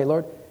can say, okay,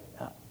 Lord,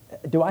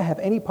 do I have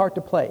any part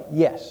to play?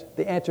 Yes.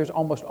 The answer is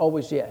almost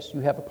always yes.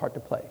 You have a part to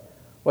play.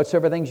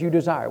 Whatsoever things you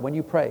desire, when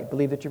you pray,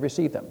 believe that you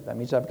receive them. That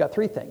means I've got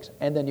three things,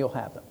 and then you'll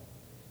have them.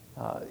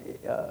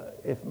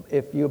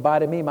 If you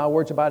abide in me, my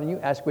words abide in you,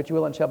 ask what you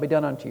will and it shall be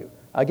done unto you.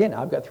 Again,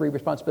 I've got three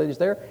responsibilities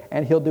there,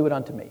 and he'll do it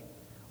unto me.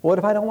 What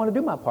if I don't want to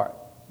do my part?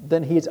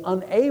 Then he's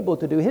unable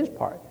to do his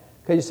part.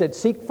 Because he said,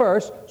 seek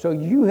first, so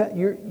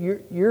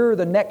you're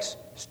the next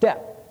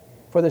step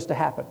for this to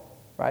happen.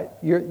 Right?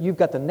 You've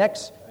got the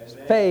next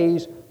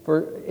phase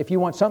for if you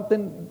want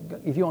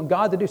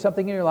God to do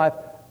something in your life,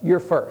 you're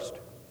first.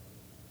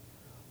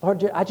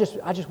 Lord, I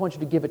just want you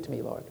to give it to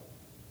me, Lord.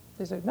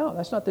 He said, no,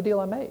 that's not the deal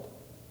I made.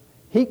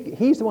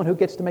 He's the one who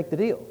gets to make the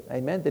deal.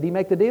 Amen? Did he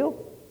make the deal?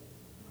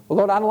 Well,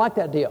 Lord, I don't like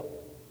that deal.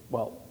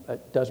 Well,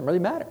 it doesn't really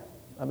matter.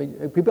 I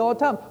mean, people all the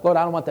time, Lord,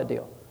 I don't want that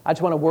deal. I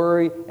just want to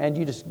worry, and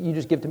you just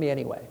give it to me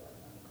anyway.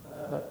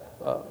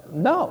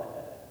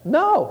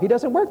 No, he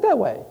doesn't work that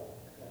way.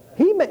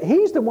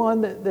 He's the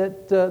one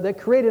that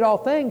created all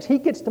things. He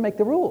gets to make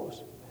the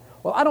rules.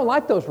 Well, I don't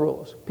like those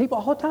rules. People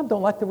all the time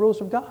don't like the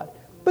rules of God.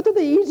 But they're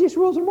the easiest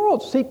rules in the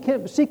world. Seek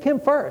him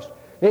first.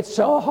 It's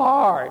so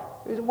hard.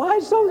 Why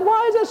is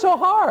it so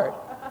hard?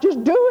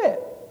 Just do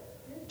it.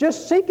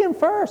 Just seek him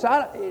first.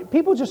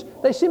 People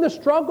they seem to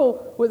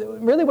struggle with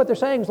really what they're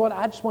saying is, Lord,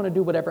 I just want to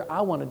do whatever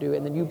I want to do,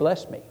 and then you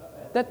bless me.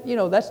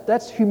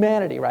 That's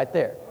humanity right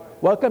there.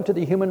 Welcome to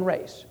the human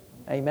race.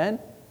 Amen?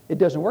 It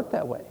doesn't work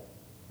that way.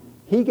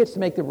 He gets to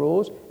make the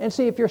rules. And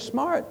see, if you're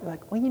smart,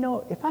 like, well, you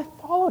know, if I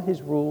follow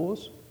his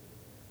rules,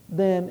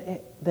 then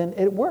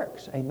it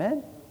works.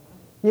 Amen?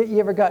 You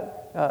ever got,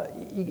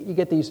 you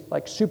get these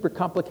like super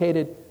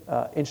complicated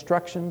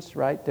instructions,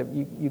 right? That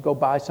you go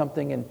buy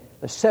something and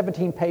there's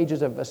 17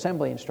 pages of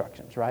assembly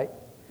instructions, right?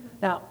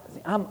 Now,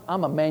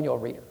 I'm a manual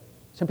reader.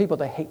 Some people,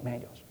 they hate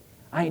manuals.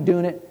 I ain't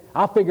doing it.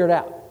 I'll figure it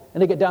out.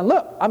 And they get done.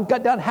 Look, I've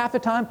got done half the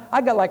time.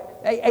 I got like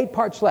 8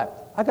 parts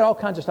left. I got all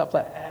kinds of stuff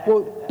left.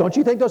 Well, don't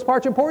you think those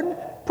parts are important?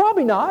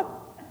 Probably not.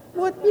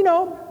 Well, you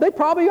know, they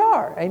probably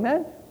are.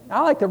 Amen?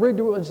 I like to read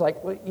the rules like,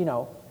 you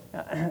know,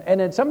 and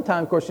then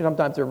sometimes, of course,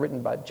 sometimes they're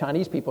written by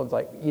Chinese people. It's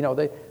like, you know,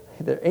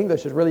 their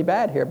English is really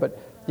bad here, but,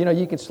 you know,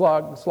 you can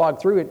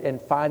slog through it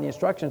and find the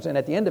instructions. And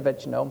at the end of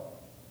it, you know,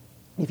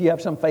 if you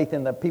have some faith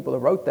in the people who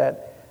wrote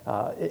that,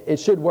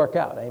 it should work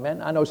out.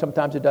 Amen? I know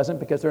sometimes it doesn't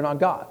because they're not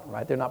God,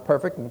 right? They're not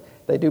perfect and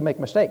they do make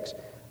mistakes.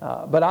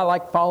 But I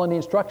like following the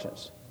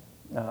instructions.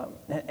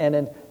 And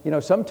then, you know,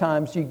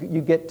 sometimes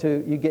you get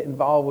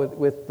involved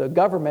with the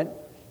government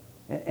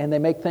and they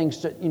make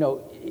things, you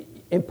know,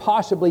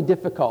 impossibly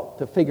difficult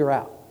to figure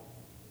out.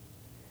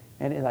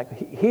 And like,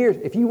 here's,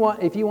 if you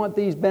want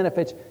these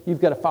benefits,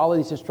 you've got to follow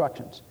these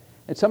instructions.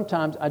 And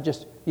sometimes I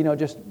just, you know,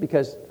 just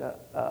because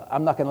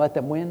I'm not going to let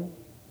them win,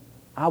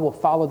 I will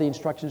follow the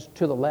instructions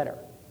to the letter.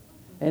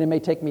 And it may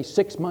take me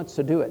 6 months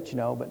to do it, you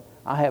know, but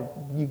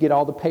you get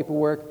all the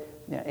paperwork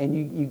and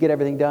you get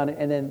everything done,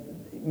 and then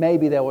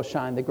maybe they will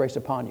shine the grace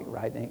upon you,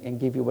 right, and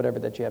give you whatever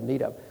that you have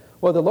need of.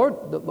 Well, the Lord,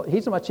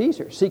 He's much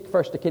easier. Seek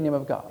first the kingdom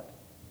of God.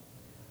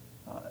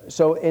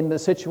 So in the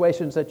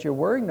situations that you're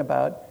worrying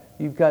about,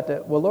 you've got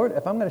to, well, Lord,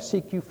 if I'm going to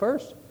seek you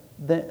first,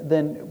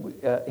 then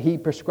He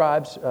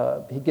prescribes,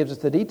 He gives us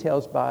the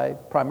details by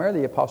primarily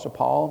the Apostle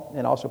Paul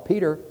and also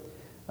Peter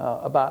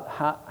about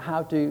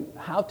how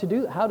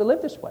to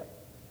live this way,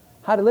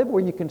 how to live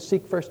where you can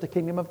seek first the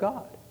kingdom of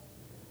God.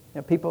 You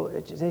know, people,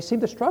 they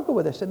seem to struggle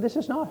with this, and this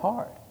is not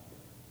hard.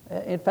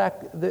 In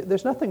fact,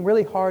 there's nothing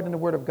really hard in the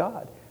Word of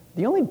God.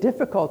 The only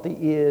difficulty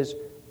is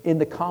in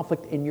the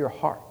conflict in your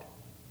heart.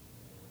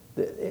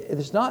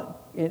 It's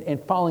not in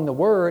following the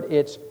Word,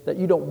 it's that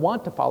you don't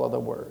want to follow the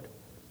Word,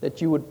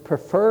 that you would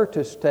prefer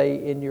to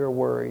stay in your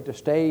worry, to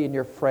stay in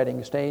your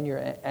fretting, stay in your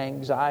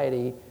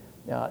anxiety,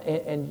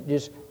 and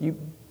just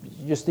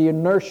the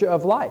inertia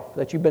of life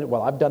that you've been,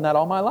 well, I've done that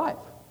all my life.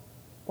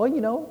 Well,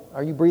 you know,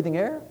 are you breathing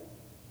air?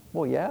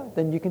 Well, yeah,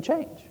 then you can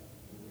change.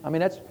 I mean,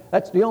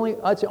 that's the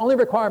only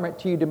requirement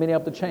to you to being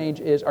able to change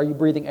is, are you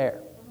breathing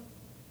air?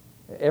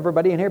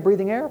 Everybody in here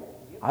breathing air?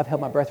 I've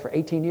held my breath for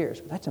 18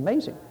 years. That's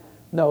amazing.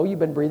 No, you've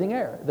been breathing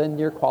air. Then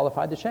you're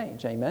qualified to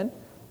change. Amen?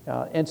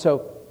 And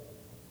so,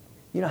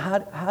 you know,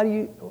 how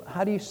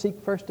do you seek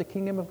first the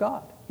kingdom of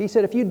God? He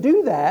said, if you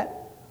do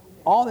that,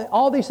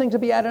 all these things will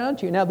be added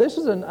unto you. Now, this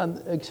is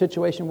a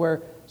situation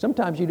where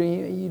sometimes you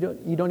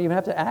don't even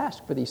have to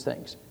ask for these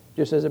things.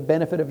 Just as a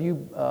benefit of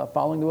you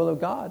following the will of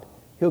God,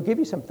 He'll give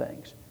you some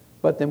things.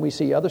 But then we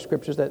see other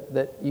scriptures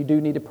that you do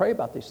need to pray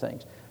about these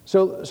things.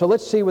 So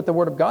let's see what the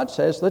Word of God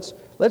says.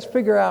 Let's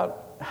figure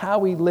out how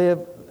we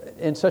live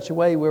in such a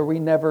way where we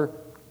never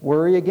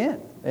worry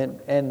again.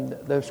 And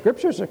the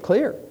scriptures are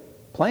clear,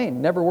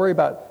 plain. Never worry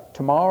about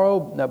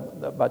tomorrow,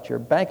 about your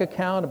bank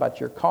account, about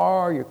your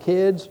car, your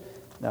kids,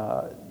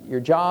 your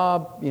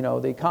job, you know,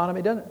 the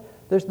economy.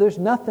 There's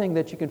nothing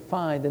that you can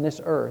find in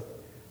this earth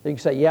that you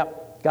can say,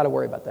 yep, got to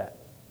worry about that.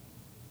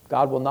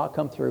 God will not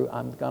come through.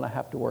 I'm going to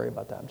have to worry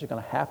about that. I'm just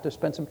going to have to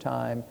spend some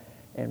time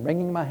and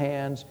wringing my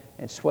hands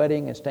and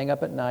sweating and staying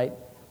up at night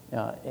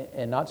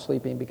and not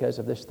sleeping because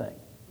of this thing.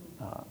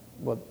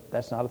 Well,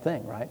 that's not a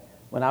thing, right?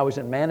 When I was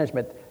in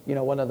management, you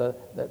know, one of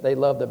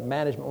the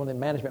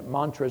management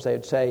mantras they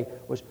would say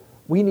was,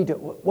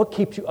 what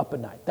keeps you up at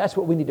night? That's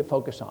what we need to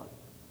focus on.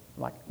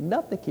 I'm like,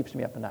 nothing keeps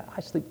me up at night.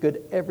 I sleep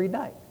good every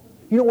night.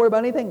 You don't worry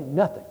about anything?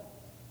 Nothing.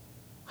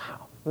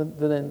 Wow.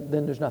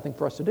 Then there's nothing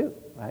for us to do,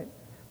 right?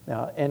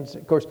 And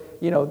of course,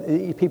 you know,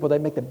 people, they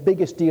make the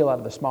biggest deal out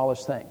of the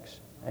smallest things.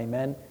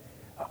 Amen.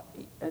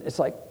 It's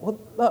like, well,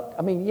 look,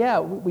 I mean, yeah,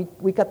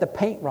 we got the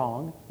paint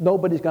wrong.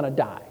 Nobody's going to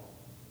die.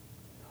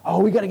 Oh,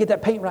 we got to get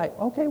that paint right.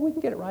 Okay, we can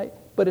get it right,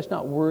 but it's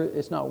not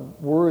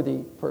worthy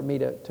for me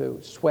to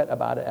sweat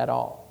about it at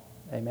all.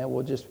 Amen.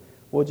 We'll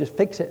just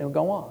fix it and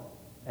go on.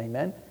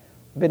 Amen.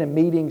 I've been in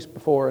meetings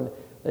before, and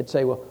they'd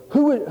say, well,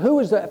 who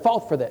is at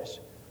fault for this?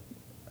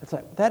 It's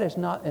like, that is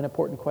not an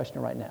important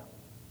question right now.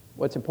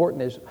 What's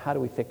important is, how do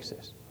we fix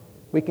this?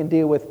 We can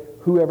deal with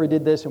whoever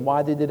did this and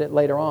why they did it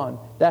later on.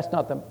 That's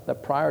not the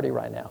priority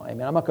right now.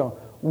 Amen. I'm not going to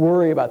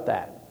worry about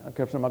that. I'm not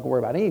going to worry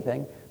about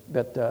anything,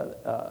 but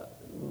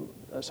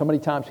so many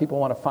times people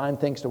want to find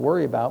things to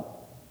worry about.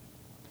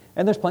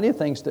 And there's plenty of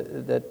things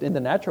that in the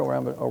natural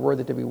realm are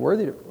worthy to be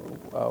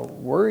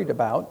worried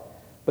about,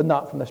 but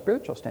not from the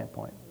spiritual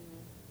standpoint.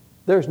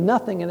 There's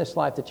nothing in this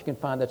life that you can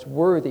find that's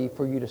worthy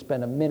for you to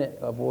spend a minute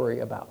of worry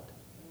about.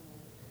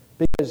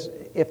 Because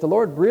if the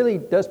Lord really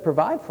does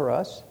provide for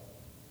us,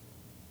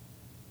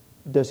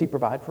 does He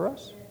provide for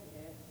us?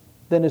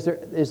 Then is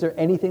there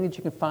anything that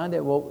you can find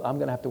that, well, I'm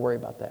going to have to worry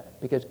about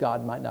that because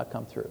God might not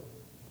come through?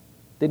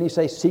 Didn't he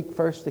say, seek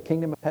first the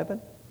kingdom of heaven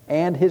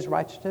and his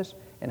righteousness?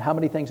 And how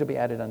many things will be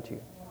added unto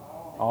you?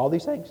 All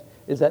these things.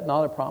 Is that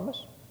not a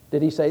promise?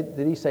 Did he say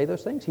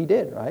those things? He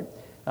did, right?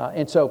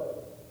 And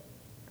so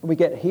we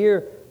get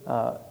here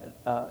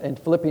in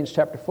Philippians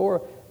chapter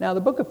 4. Now, the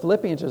book of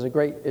Philippians is a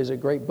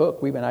great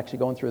book. We've been actually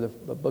going through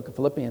the book of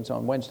Philippians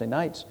on Wednesday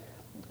nights.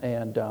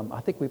 And I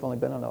think we've only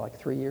been on it like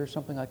 3 years,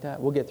 something like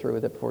that. We'll get through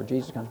with it before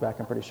Jesus comes back,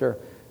 I'm pretty sure.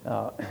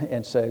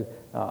 And so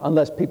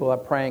unless people are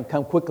praying,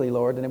 come quickly,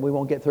 Lord, and then we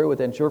won't get through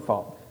with it, it's your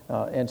fault.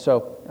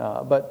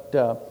 But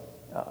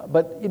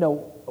you know,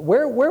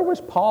 where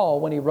was Paul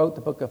when he wrote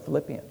the book of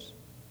Philippians?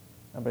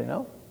 Anybody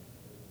know?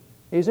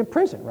 He was in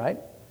prison, right?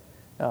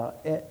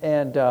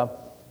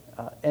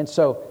 And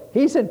so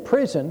he's in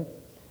prison,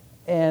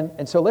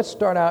 and so let's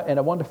start out in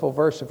a wonderful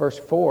verse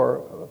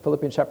 4,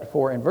 Philippians chapter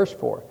 4 and verse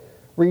 4.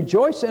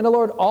 Rejoice in the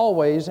Lord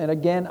always, and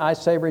again I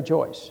say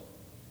rejoice.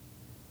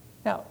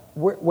 Now,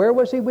 where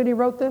was he when he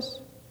wrote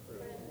this?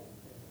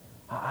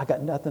 I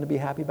got nothing to be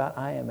happy about.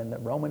 I am in the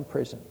Roman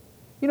prison.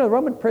 You know,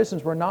 Roman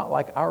prisons were not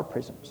like our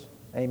prisons.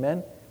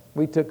 Amen.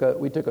 We took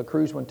a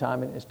cruise one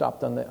time and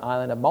stopped on the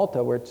island of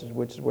Malta, which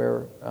is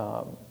where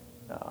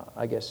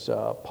I guess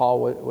Paul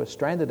was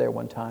stranded there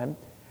one time,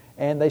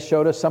 and they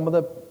showed us some of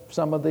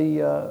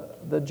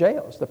the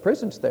jails, the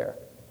prisons there.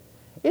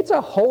 It's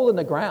a hole in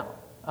the ground.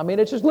 I mean,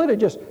 it's just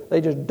literally they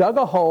just dug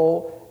a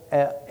hole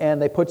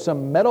and they put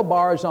some metal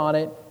bars on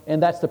it,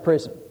 and that's the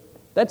prison.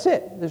 That's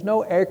it. There's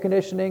no air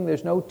conditioning.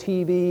 There's no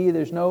TV.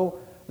 There's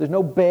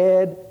no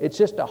bed. It's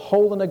just a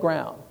hole in the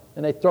ground.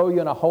 And they throw you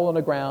in a hole in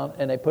the ground,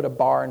 and they put a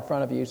bar in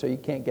front of you so you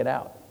can't get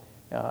out.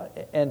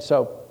 And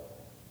so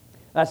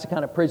that's the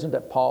kind of prison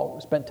that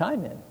Paul spent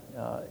time in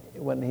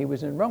when he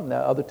was in Rome. Now,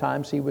 other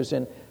times he was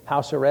in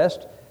house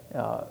arrest.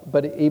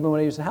 But even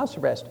when he was in house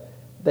arrest,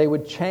 they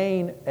would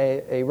chain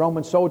a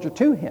Roman soldier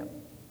to him,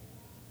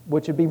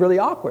 which would be really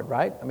awkward,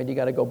 right? I mean, you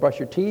got to go brush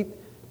your teeth.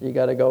 You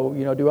got to go,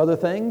 do other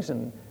things.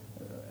 And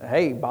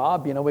hey,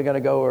 Bob, we got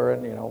to go, or,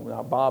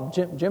 Bob,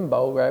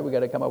 Jimbo, right? We got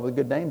to come up with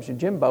good names.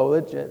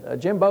 Jimbo,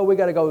 Jimbo, we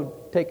got to go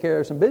take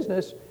care of some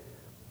business.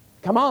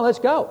 Come on, let's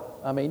go.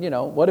 I mean,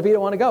 what if he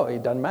don't want to go?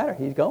 It doesn't matter.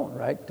 He's going,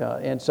 right?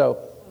 And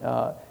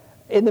so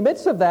in the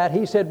midst of that,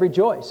 he said,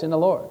 rejoice in the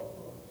Lord.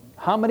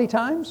 How many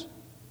times?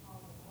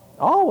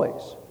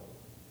 Always.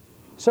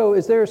 So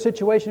is there a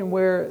situation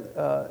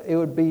where it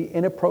would be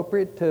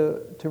inappropriate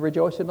to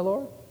rejoice in the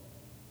Lord?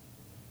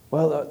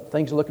 Well,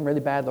 things are looking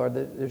really bad, Lord.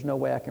 There's no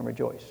way I can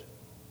rejoice.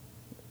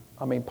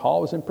 I mean,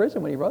 Paul was in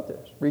prison when he wrote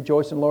this.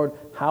 Rejoice in the Lord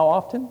how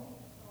often?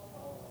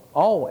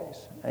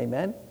 Always.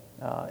 Amen.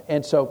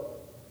 And so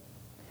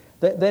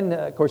then,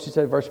 of course, he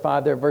said verse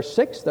 5 there. Verse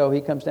 6, though, he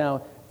comes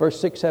down, verse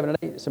 6, 7,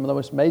 and 8, some of the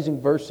most amazing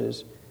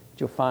verses that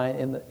you'll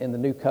find in the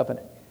New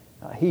Covenant.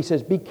 He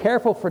says, be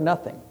careful for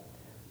nothing,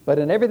 but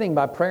in everything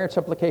by prayer and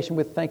supplication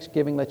with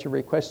thanksgiving, let your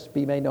requests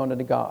be made known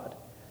unto God.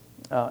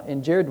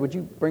 And Jared, would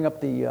you bring up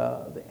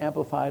the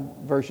amplified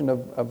version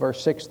of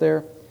verse 6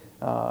 there?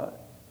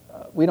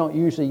 We don't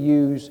usually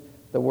use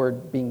the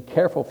word being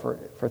careful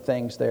for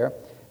things there.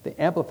 The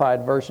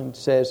amplified version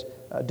says,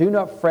 do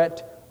not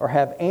fret or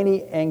have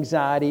any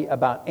anxiety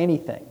about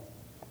anything.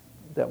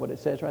 Is that what it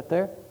says right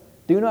there?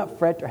 Do not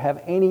fret or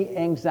have any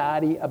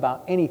anxiety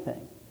about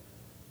anything.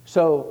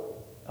 So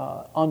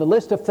on the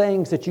list of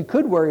things that you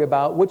could worry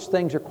about, which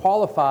things are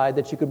qualified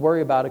that you could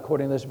worry about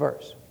according to this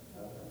verse?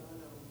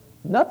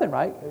 Nothing,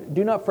 right?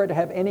 Do not fret to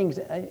have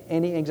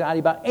any anxiety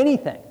about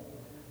anything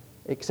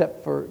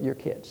except for your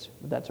kids.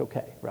 That's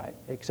okay, right?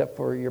 Except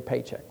for your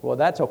paycheck. Well,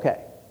 that's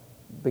okay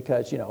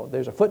because,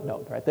 there's a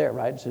footnote right there,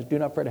 right? It says, do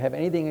not fret to have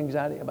anything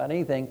anxiety about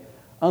anything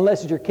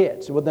unless it's your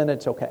kids. Well, then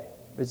it's okay.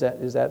 Is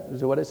that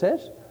what it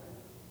says?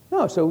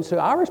 No, so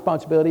our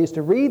responsibility is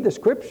to read the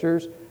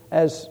Scriptures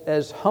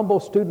as humble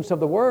students of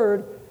the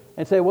Word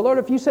and say, well, Lord,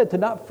 if you said to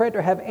not fret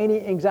or have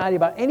any anxiety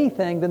about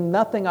anything, then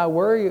nothing I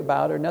worry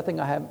about or nothing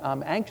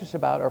I'm anxious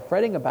about or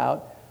fretting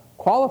about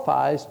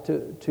qualifies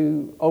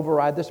to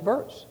override this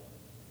verse.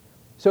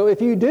 So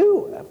if you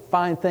do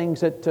find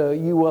things that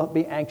you will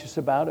be anxious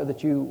about or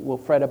that you will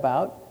fret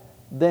about,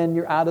 then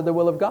you're out of the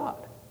will of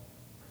God.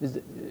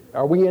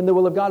 Are we in the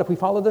will of God if we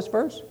follow this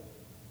verse?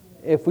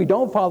 If we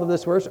don't follow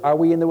this verse, are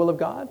we in the will of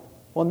God?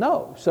 Well,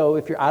 no. So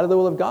if you're out of the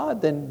will of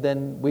God,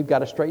 then we've got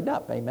to straighten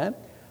up. Amen?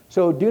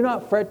 So do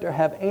not fret or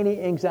have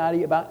any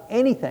anxiety about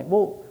anything.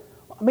 Well,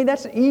 I mean,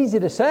 that's easy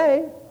to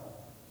say.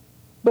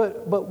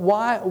 But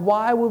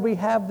why would we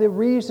have the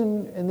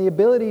reason and the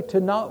ability to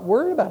not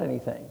worry about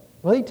anything?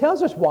 Well, he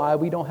tells us why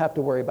we don't have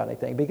to worry about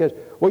anything. Because,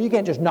 well, you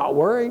can't just not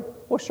worry.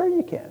 Well, sure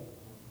you can.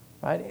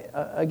 Right?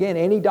 Again,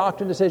 any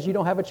doctrine that says you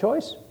don't have a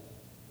choice,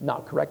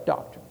 not correct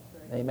doctrine.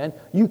 Amen?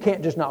 You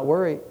can't just not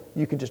worry.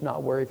 You can just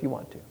not worry if you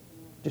want to.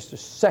 Just a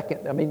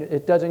second. I mean,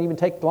 it doesn't even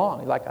take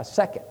long, like a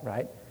second,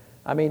 right?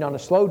 I mean, on a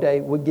slow day,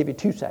 we'll give you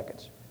 2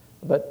 seconds.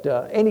 But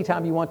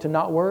anytime you want to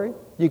not worry,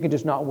 you can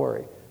just not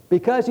worry.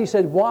 Because he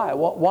said, why?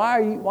 Well,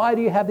 why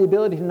do you have the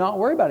ability to not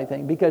worry about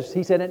anything? Because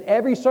he said in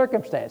every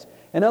circumstance.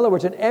 In other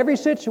words, in every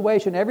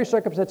situation, every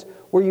circumstance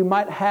where you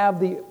might have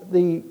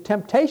the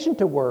temptation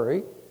to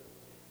worry,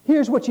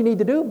 Here's what you need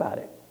to do about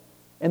it.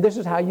 And this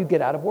is how you get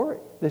out of worry.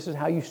 This is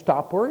how you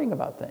stop worrying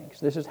about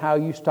things. This is how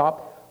you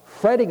stop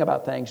fretting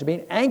about things,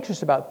 being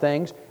anxious about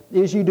things,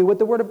 is you do what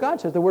the Word of God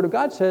says. The Word of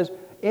God says,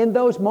 in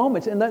those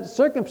moments, in that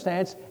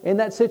circumstance, in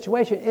that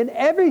situation, in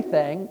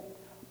everything,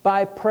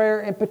 by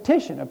prayer and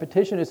petition. A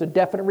petition is a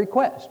definite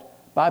request.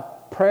 By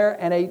prayer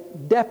and a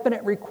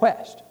definite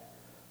request.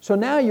 So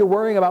now you're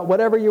worrying about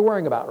whatever you're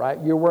worrying about, right?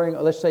 You're worrying,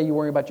 let's say you're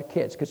worrying about your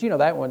kids, because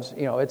that one's,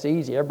 it's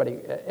easy.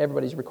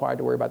 Everybody's required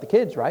to worry about the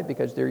kids, right?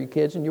 Because they're your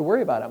kids and you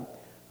worry about them.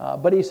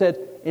 But he said,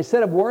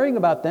 instead of worrying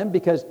about them,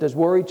 because does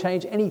worry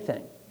change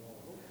anything?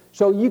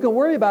 So you can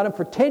worry about them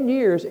for 10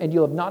 years and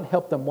you'll have not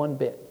helped them one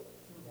bit.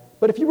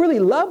 But if you really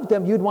loved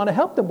them, you'd want to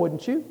help them,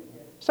 wouldn't you?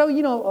 So,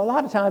 a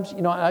lot of times,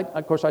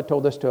 of course, I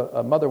told this to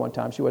a mother one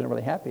time. She wasn't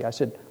really happy. I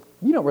said,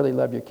 you don't really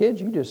love your kids.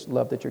 You just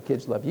love that your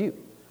kids love you.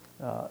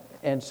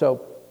 And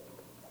so,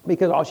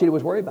 because all she did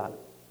was worry about it.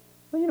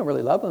 Well, you don't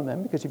really love them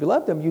then, because if you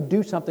love them, you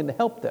do something to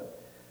help them.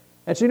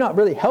 And so you're not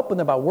really helping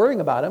them by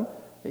worrying about them.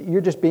 You're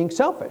just being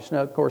selfish.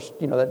 Now, of course,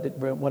 that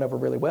went over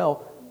really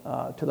well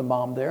to the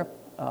mom there.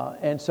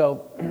 And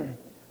so,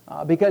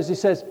 because he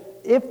says,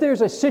 if there's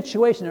a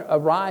situation that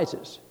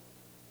arises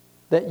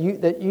that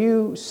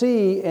you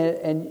see,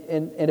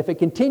 and if it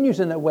continues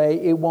in that way,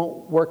 it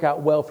won't work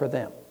out well for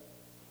them.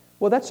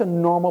 Well, that's a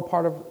normal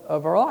part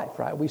of our life,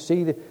 right? We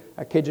see that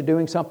our kids are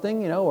doing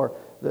something, or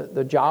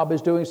the job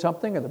is doing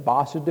something, or the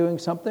boss is doing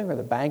something, or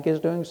the bank is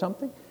doing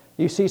something.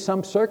 You see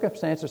some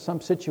circumstance or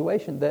some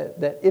situation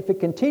that if it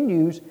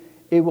continues,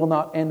 it will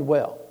not end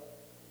well.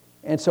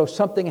 And so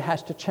something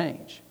has to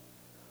change.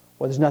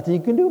 Well, there's nothing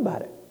you can do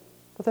about it.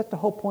 But that's the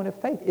whole point of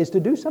faith, is to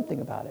do something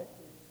about it.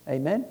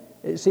 Amen?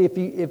 See,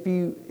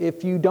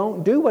 if you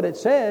don't do what it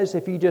says,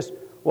 if you just,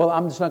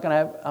 I'm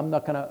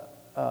not going to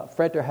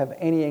fret or have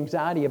any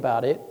anxiety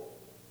about it,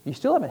 you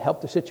still haven't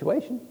helped the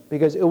situation,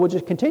 because it will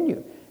just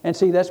continue. And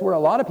see, that's where a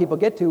lot of people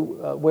get to,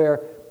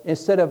 where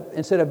instead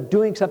of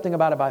doing something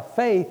about it by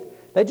faith,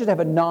 they just have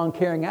a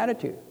non-caring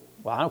attitude.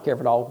 Well, I don't care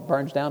if it all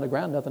burns down to the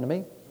ground, nothing to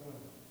me.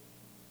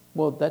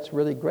 Well, that's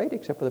really great,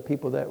 except for the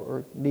people that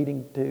were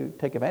needing to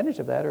take advantage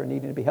of that or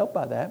needing to be helped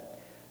by that.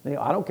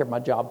 I don't care if my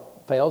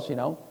job fails,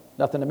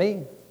 nothing to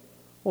me.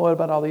 Well, what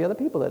about all the other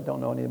people that don't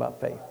know anything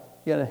about faith?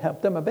 You got to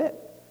help them a bit.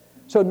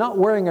 So not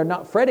worrying or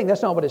not fretting,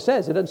 that's not what it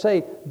says. It doesn't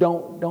say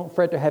don't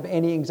fret or have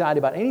any anxiety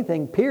about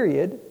anything,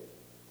 period.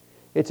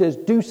 It says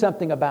do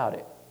something about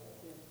it.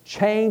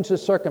 Change the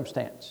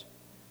circumstance.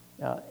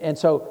 And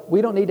so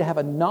we don't need to have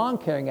a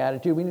non-caring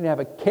attitude. We need to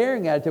have a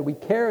caring attitude. We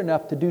care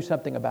enough to do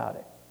something about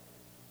it.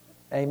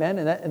 Amen?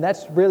 And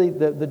that's really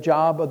the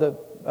job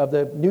of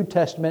the New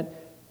Testament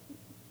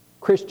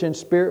Christian,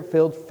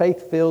 Spirit-filled,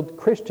 faith-filled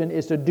Christian,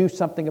 is to do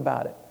something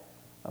about it.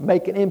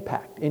 Make an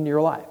impact in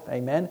your life.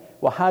 Amen?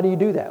 Well, how do you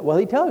do that? Well,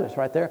 he tells us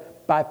right there,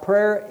 by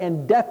prayer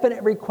and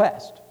definite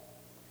request.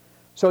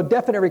 So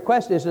definite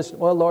request is this,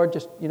 well, Lord,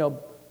 just,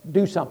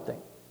 do something.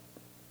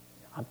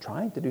 I'm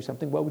trying to do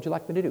something. What would you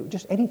like me to do?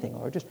 Just anything,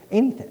 Lord, just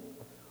anything.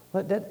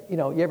 Well,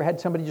 you ever had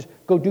somebody just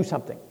go do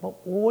something? Well,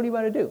 what do you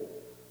want to do?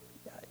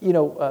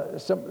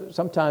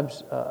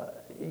 Sometimes,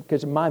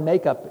 because my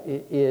makeup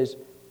is,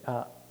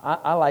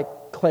 I like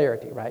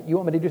clarity, right? You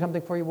want me to do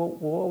something for you? Well,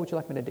 what would you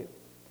like me to do?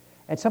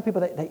 And some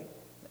people, they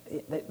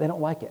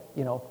don't like it.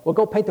 Well,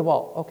 go paint the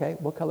wall. Okay,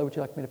 what color would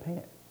you like me to paint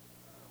it?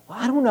 Well,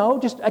 I don't know,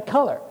 just a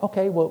color.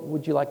 Okay, well,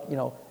 would you like,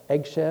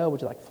 eggshell?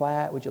 Would you like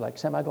flat? Would you like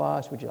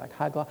semi-gloss? Would you like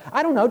high gloss?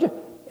 I don't know.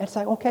 It's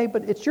like, okay,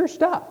 but it's your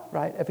stuff,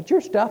 right? If it's your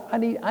stuff, I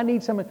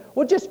need someone.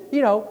 Well, just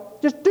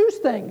do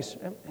things.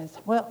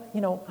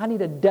 I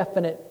need a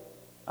definite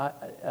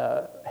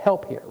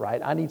help here,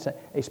 right? I need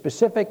a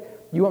specific.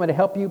 You want me to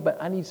help you, but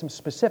I need some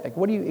specific.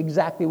 What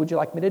exactly would you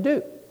like me to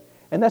do?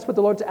 And that's what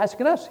the Lord's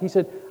asking us. He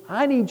said,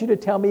 I need you to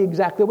tell me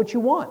exactly what you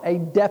want, a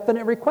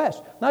definite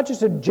request, not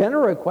just a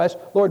general request.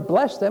 Lord,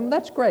 bless them.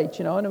 That's great,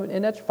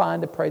 and that's fine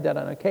to pray that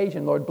on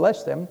occasion. Lord,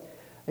 bless them.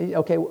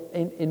 Okay,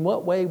 in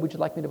what way would you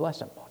like me to bless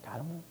them? Look, I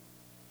don't know.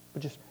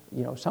 But just,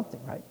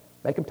 something, right?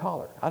 Make them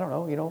taller. I don't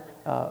know,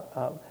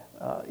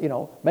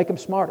 make them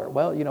smarter.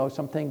 Well,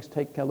 some things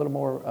take a little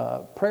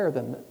more prayer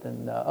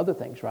than other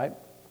things, right?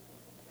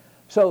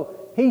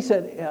 So he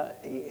said,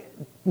 to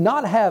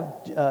not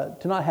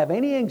have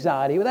any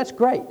anxiety. Well, that's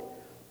great,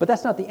 but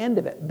that's not the end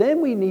of it. Then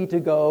we need to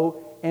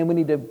go and we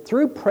need to,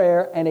 through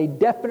prayer and a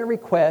definite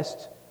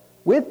request,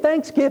 with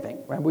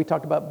thanksgiving. Remember we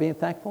talked about being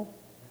thankful?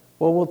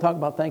 Well, we'll talk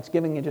about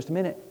thanksgiving in just a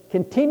minute.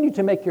 Continue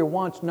to make your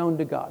wants known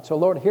to God. So,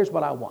 Lord, here's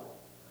what I want.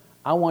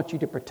 I want you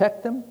to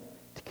protect them,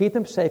 to keep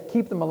them safe,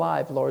 keep them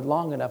alive, Lord,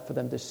 long enough for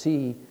them to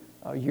see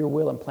your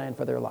will and plan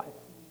for their life.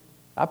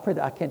 I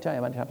can't tell you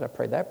how many times I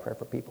prayed that prayer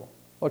for people.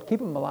 Lord,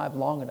 keep them alive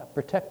long enough.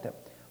 Protect them.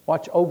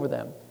 Watch over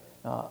them.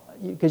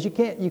 Because you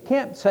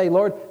can't say,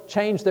 Lord,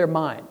 change their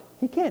mind.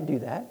 He can't do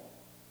that.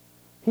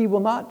 He will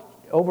not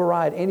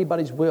override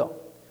anybody's will.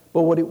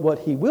 But what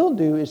he will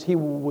do is he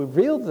will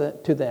reveal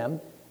to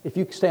them, if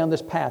you stay on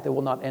this path, it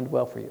will not end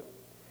well for you.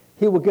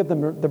 He will give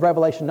them the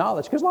revelation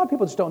knowledge. Because a lot of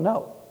people just don't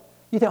know.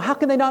 You think, how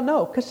can they not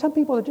know? Because some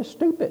people are just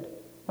stupid.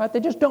 Right? They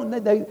just don't,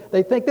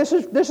 they think this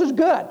is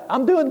good.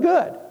 I'm doing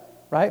good.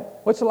 Right?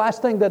 What's the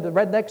last thing that the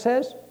redneck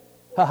says?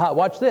 Ha,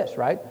 watch this,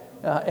 right?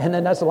 And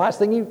then that's the last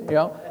thing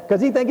because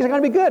he thinks it's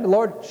going to be good.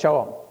 Lord,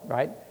 show them,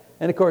 right?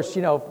 And of course,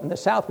 in the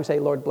South we say,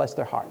 Lord, bless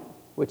their heart,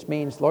 which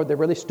means, Lord, they're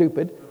really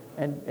stupid,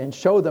 and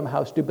show them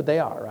how stupid they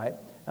are, right?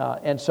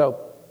 And so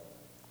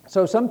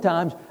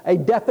sometimes a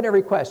definite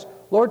request,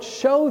 Lord,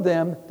 show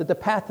them that the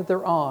path that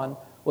they're on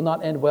will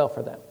not end well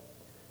for them.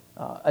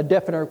 A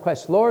definite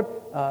request, Lord,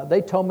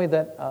 they told me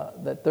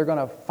that they're going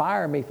to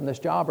fire me from this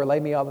job or lay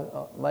me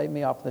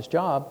off this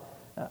job,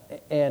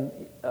 and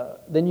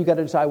then you got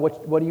to decide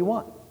what do you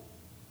want.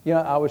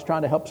 I was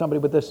trying to help somebody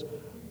with this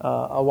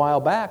a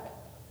while back,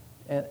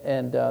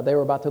 and they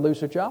were about to lose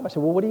their job. I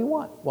said, well, what do you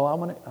want?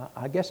 Well,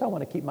 I guess I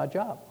want to keep my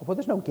job. Well,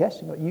 there's no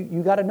guessing.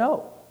 You got to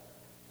know.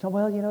 So,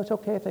 well, it's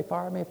okay if they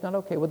fire me. If not,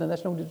 okay. Well, then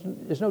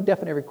there's no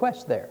definite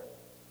request there.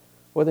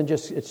 Well, then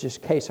it's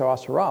just que sera,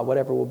 sera.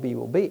 Whatever will be,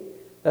 will be.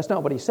 That's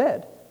not what he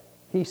said.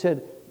 He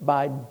said,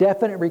 by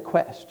definite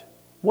request.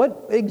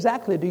 What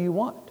exactly do you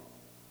want?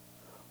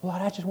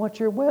 Lord, I just want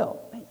your will.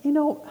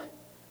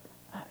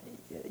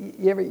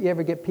 You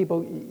ever get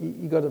people,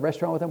 you go to the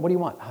restaurant with them, what do you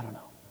want? I don't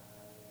know.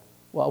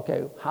 Well,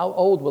 okay, how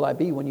old will I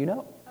be when you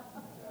know?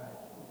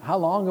 How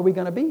long are we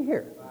going to be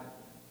here?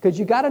 Because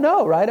you got to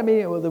know, right? I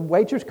mean, the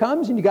waitress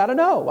comes and you got to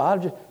know.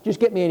 Well, just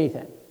get me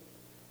anything.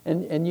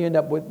 And you end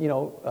up with,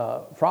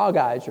 frog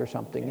eyes or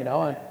something, and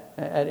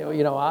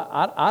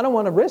I don't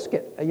want to risk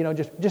it,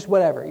 just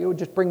whatever.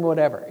 Just bring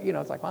whatever.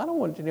 It's like, well, I don't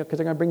want to, because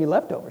they're going to bring you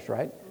leftovers,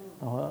 right?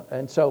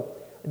 And so,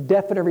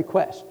 definite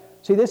request.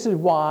 See, this is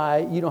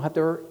why you don't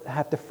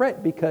have to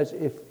fret, because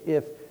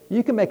if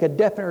you can make a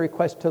definite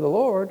request to the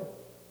Lord,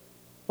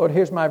 Lord,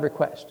 here's my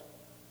request,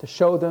 to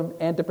show them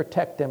and to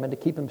protect them and to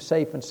keep them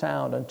safe and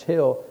sound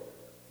until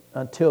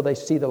they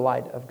see the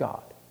light of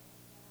God.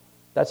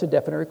 That's a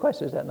definite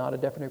request. Is that not a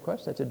definite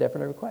request? That's a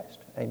definite request.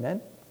 Amen.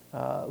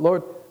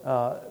 Lord,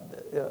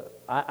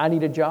 I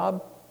need a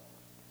job.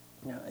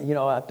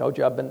 I told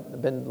you I've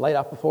been laid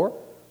off before.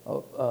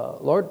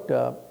 Lord,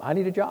 I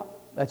need a job.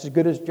 That's as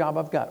good as a job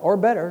I've got, or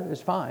better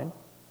is fine,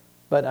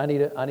 but I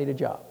need a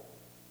job.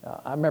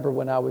 I remember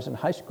when I was in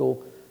high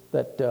school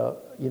that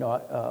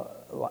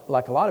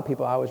like a lot of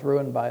people, I was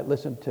ruined by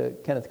listening to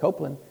Kenneth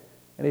Copeland,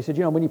 and he said,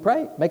 when you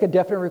pray, make a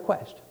definite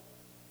request.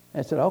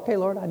 And I said, okay,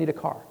 Lord, I need a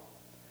car,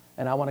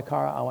 and I want a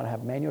car. I want to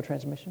have manual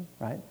transmission,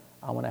 right?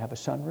 I want to have a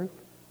sunroof.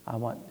 I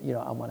want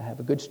to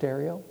have a good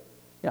stereo.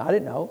 I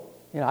didn't know.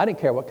 I didn't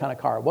care what kind of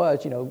car it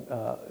was.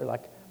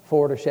 Like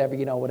Ford or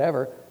Chevy,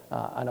 whatever.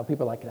 I know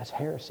people are like, that's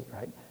heresy,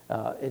 right?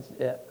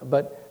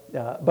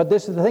 But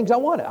this is the things I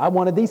wanted. I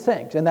wanted these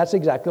things, and that's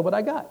exactly what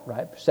I got,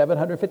 right?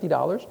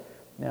 $750,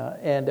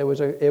 and it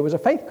was a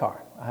faith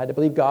car. I had to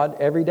believe God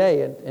every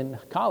day in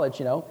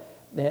college,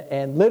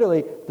 and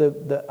literally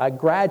I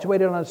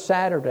graduated on a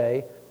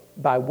Saturday.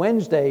 By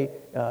Wednesday,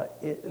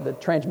 the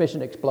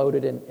transmission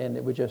exploded, and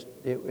it was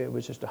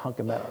just a hunk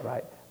of metal,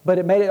 right? But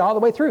it made it all the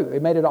way through.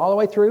 And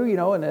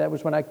that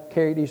was when I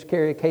used to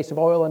carry a case of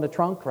oil in the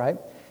trunk, right?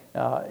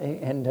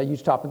 And I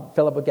used to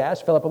fill up with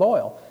gas, fill up with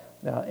oil.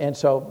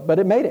 But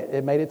it made it.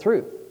 It made it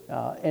through.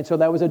 And so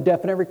that was a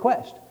definite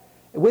request.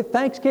 With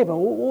Thanksgiving,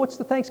 what's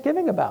the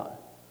Thanksgiving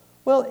about?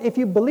 Well, if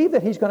you believe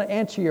that He's going to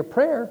answer your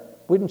prayer,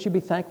 wouldn't you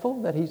be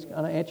thankful that He's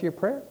going to answer your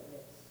prayer?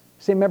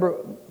 See, remember,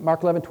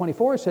 Mark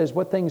 11:24 says,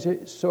 what things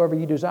soever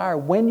you desire,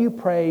 when you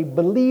pray,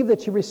 believe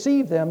that you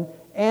receive them,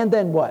 and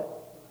then what?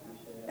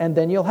 And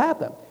then you'll have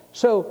them.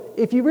 So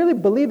if you really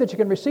believe that you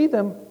can receive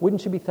them,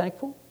 wouldn't you be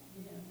thankful?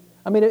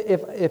 I mean,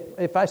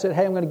 if I said,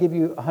 hey, I'm going to give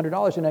you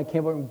 $100, and I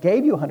came over and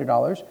gave you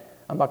 $100,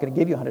 I'm not going to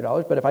give you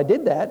 $100, but if I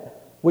did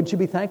that, wouldn't you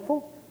be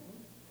thankful?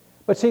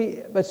 But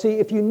see,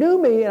 if you knew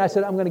me and I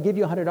said, I'm going to give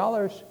you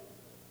 $100,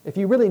 if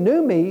you really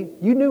knew me,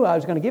 you knew I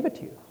was going to give it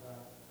to you.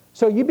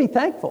 So you'd be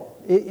thankful.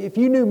 If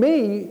you knew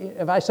me,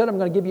 if I said I'm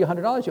going to give you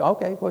 $100,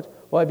 okay,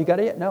 well, have you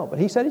got it yet? No, but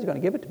He said He's going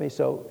to give it to me,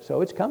 so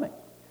it's coming.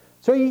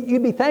 So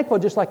you'd be thankful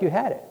just like you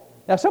had it.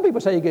 Now, some people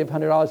say you give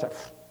 $100, like,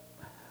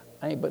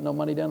 I ain't putting no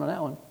money down on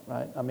that one,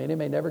 right? I mean, it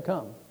may never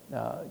come.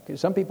 Because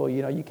some people,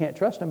 you can't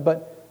trust them.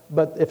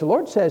 But if the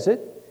Lord says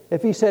it,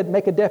 if He said,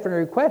 make a definite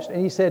request,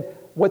 and He said,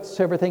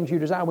 whatsoever things you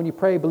desire, when you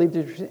pray, believe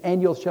that,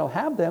 and you shall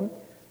have them,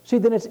 see,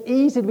 then it's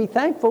easy to be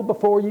thankful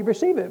before you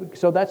receive it.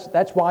 So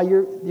that's why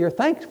you're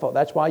thankful.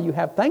 That's why you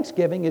have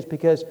Thanksgiving, is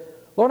because,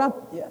 Lord,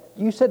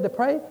 you said to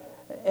pray,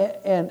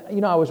 and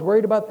I was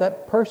worried about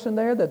that person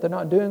there, that they're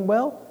not doing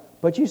well,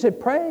 but you said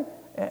pray,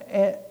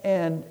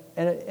 and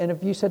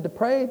if you said to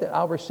pray, that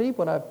I'll receive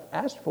what I've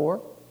asked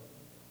for.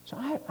 So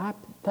I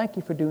thank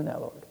you for doing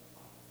that, Lord.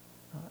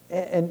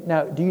 And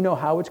now, do you know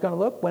how it's going to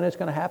look, when it's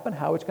going to happen,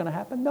 how it's going to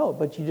happen? No,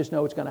 but you just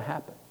know it's going to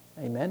happen.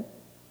 Amen?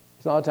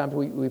 Because a lot of times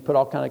we put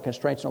all kind of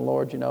constraints on the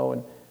Lord,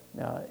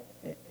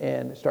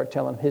 and start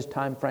telling His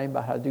time frame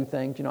about how to do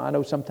things. I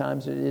know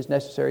sometimes it is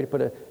necessary to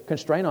put a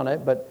constraint on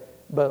it, but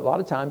a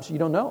lot of times you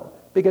don't know.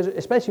 Because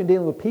especially in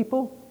dealing with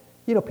people,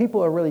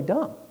 people are really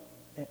dumb.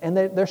 And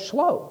they're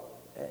slow.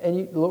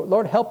 And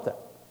Lord, help them.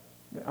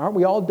 Aren't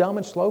we all dumb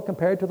and slow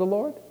compared to the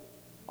Lord?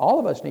 All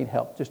of us need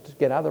help just to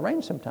get out of the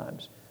rain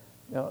sometimes.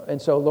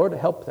 And so, Lord,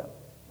 help them.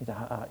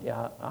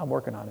 Yeah, I'm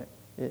working on it.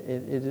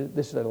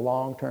 This is a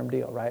long-term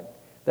deal, right?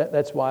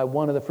 That's why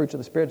one of the fruits of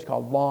the Spirit is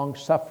called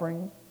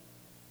long-suffering.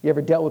 You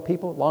ever dealt with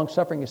people?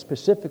 Long-suffering is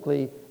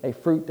specifically a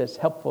fruit that's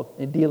helpful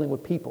in dealing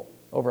with people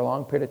over a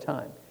long period of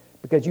time,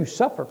 because you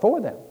suffer for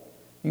them.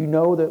 You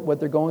know that what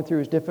they're going through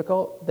is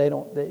difficult.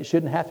 It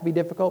shouldn't have to be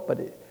difficult, but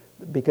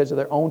because of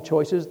their own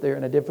choices, they're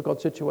in a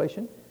difficult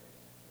situation.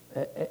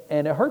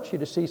 And it hurts you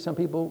to see some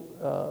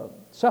people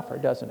suffer,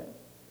 doesn't it?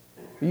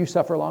 You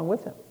suffer along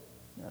with them.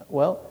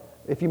 Well,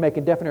 if you make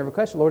a definite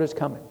request, the Lord is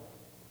coming.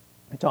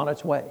 It's on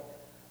its way.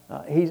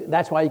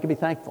 That's why you can be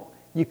thankful.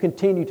 You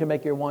continue to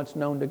make your wants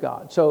known to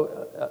God.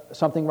 So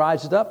something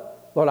rises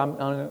up. Lord, I'm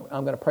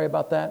going to pray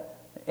about that,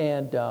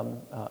 and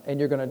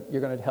you're going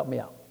to help me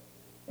out.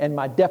 And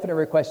my definite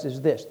request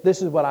is this.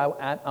 This is what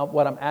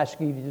I'm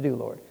asking you to do,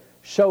 Lord.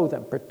 Show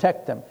them,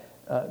 protect them,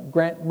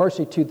 grant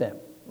mercy to them,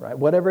 right?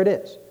 Whatever it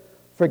is.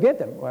 Forgive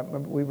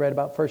them. We read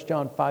about 1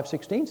 John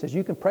 5:16 says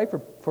you can pray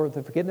for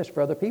the forgiveness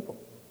for other people.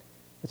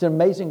 It's an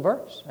amazing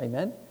verse.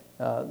 Amen.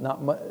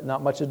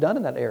 Not much is done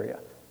in that area.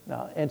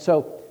 And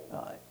so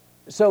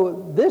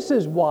this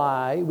is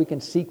why we can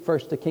seek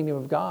first the kingdom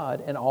of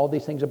God, and all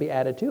these things will be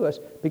added to us,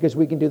 because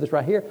we can do this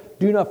right here.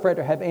 Do not fret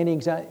or have any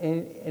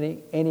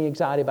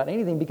anxiety about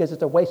anything, because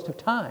it's a waste of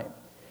time.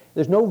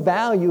 There's no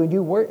value in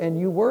you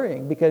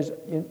worrying, because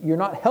you're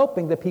not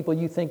helping the people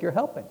you think you're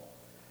helping.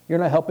 You're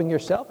not helping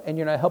yourself, and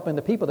you're not helping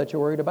the people that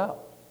you're worried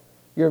about.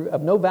 You're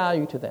of no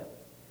value to them.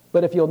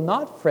 But if you'll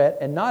not fret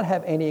and not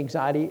have any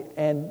anxiety,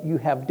 and you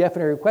have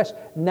definite requests,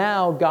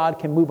 now God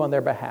can move on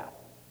their behalf.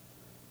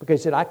 Because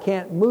he said, I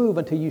can't move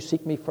until you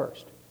seek me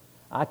first.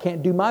 I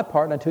can't do my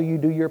part until you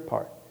do your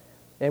part.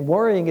 And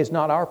worrying is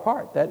not our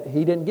part. That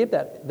he didn't give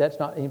that. That's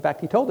not. In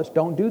fact, he told us,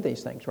 don't do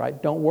these things,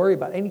 right? Don't worry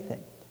about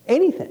anything.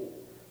 Anything.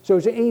 So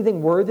is there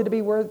anything worthy to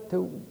be worry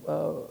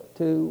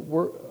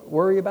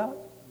about?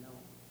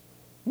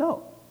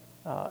 No.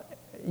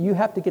 You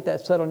have to get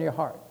that set on your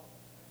heart.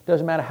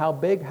 Doesn't matter how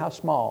big, how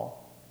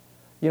small.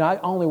 I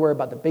only worry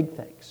about the big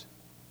things.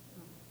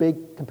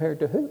 Big compared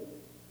to who?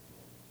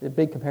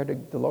 Big compared to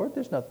the Lord?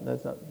 There's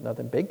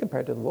nothing big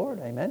compared to the Lord.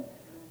 Amen.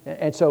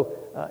 And so,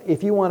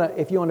 if you want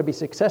to be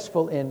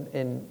successful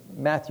in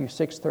Matthew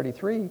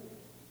 6:33,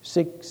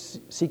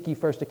 seek ye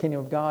first the kingdom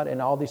of God,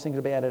 and all these things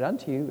will be added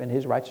unto you, and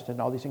His righteousness,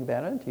 and all these things will be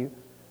added unto you.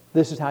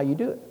 This is how you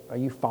do it. Or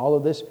you follow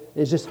this.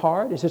 Is this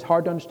hard? Is this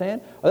hard to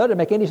understand? Or that doesn't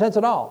make any sense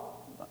at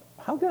all.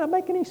 How can it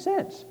make any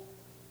sense?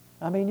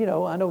 I mean,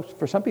 I know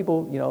for some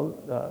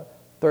people,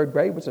 third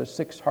grade was the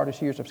 6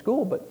 hardest years of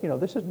school, but,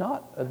 this is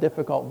not a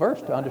difficult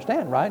verse to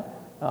understand, right?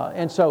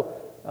 And so,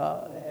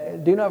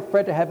 do not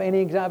fret to have any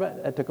anxiety.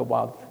 That took a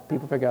while for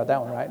people to figure out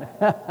that one,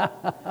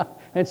 right?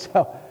 And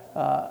so,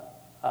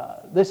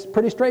 this is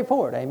pretty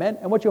straightforward, amen?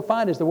 And what you'll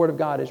find is the Word of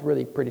God is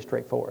really pretty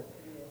straightforward.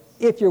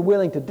 If you're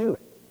willing to do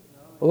it.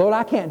 Well, Lord,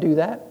 I can't do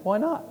that. Why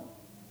not?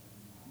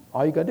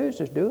 All you got to do is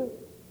just do it.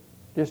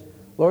 Just,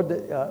 Lord,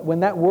 when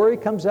that worry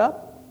comes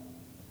up,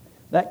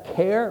 that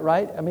care,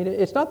 right? I mean,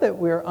 it's not that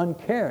we're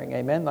uncaring,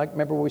 amen? Like,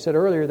 remember what we said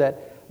earlier,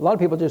 that a lot of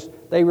people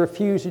they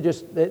refuse to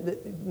just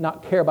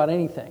not care about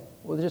anything.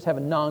 Well, they just have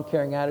a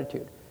non-caring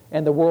attitude.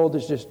 And the world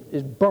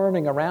is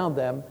burning around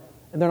them,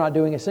 and they're not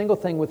doing a single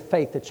thing with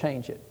faith to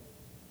change it.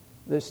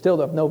 They're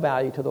still of no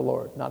value to the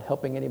Lord, not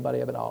helping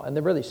anybody at all. And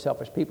they're really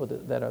selfish people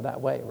that are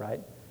that way,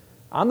 right?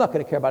 I'm not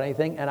going to care about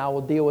anything, and I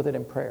will deal with it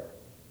in prayer.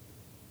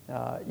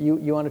 You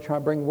want to try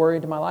to bring worry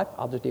into my life?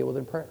 I'll just deal with it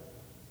in prayer.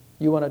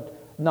 You want to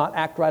not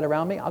act right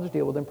around me? I'll just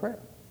deal with it in prayer.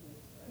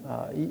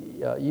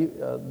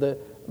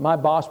 My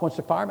boss wants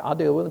to fire me? I'll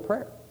deal with it in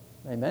prayer.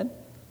 Amen?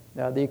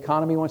 The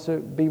economy wants to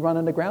be run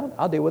underground?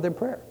 I'll deal with it in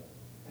prayer.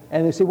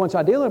 And you see, once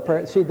I deal in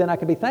prayer, then I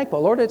can be thankful.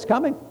 Lord, it's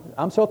coming.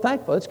 I'm so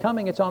thankful. It's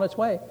coming. It's on its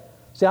way.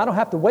 See, I don't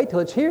have to wait till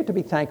it's here to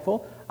be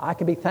thankful. I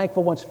can be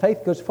thankful once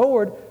faith goes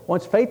forward.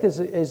 Once faith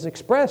is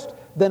expressed,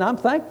 then I'm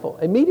thankful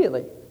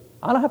immediately.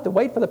 I don't have to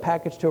wait for the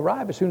package to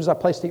arrive. As soon as I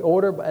place the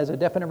order as a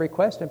definite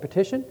request and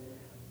petition,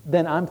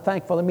 then I'm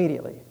thankful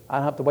immediately. I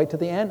don't have to wait till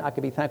the end. I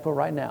can be thankful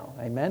right now.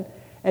 Amen?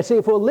 And see,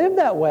 if we'll live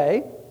that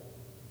way,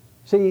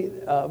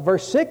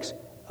 verse 6,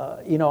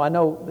 I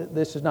know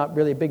this is not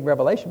really a big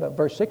revelation, but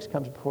verse 6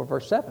 comes before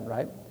verse 7,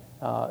 right?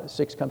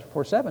 6 comes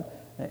before 7.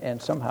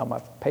 And somehow my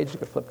page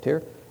got flipped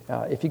here.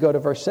 If you go to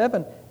verse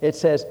 7, it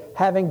says,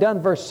 having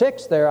done verse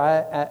 6 there, I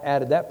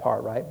added that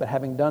part, right? But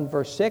having done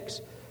verse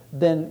 6,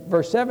 then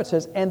verse 7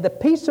 says, and the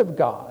peace of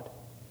God,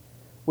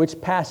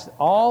 which passeth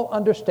all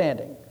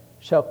understanding,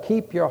 shall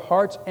keep your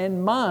hearts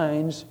and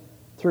minds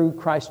through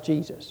Christ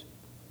Jesus.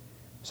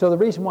 So the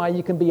reason why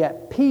you can be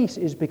at peace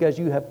is because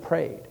you have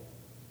prayed.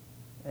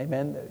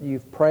 Amen?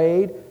 You've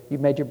prayed, you've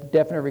made your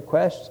definite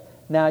requests,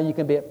 now you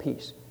can be at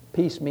peace.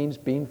 Peace means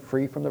being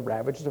free from the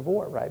ravages of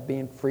war, right?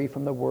 Being free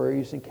from the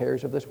worries and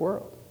cares of this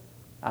world.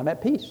 I'm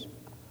at peace.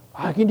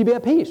 How can you be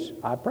at peace?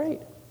 I prayed.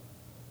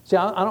 See,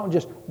 I don't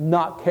just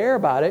not care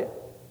about it.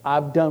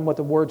 I've done what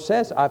the Word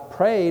says. I've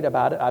prayed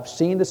about it. I've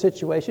seen the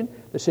situation.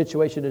 The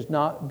situation is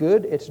not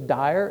good. It's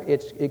dire.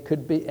 It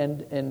could be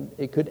and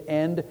it could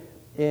end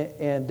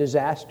in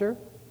disaster.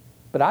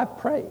 But I've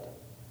prayed.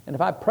 And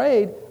if I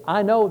prayed,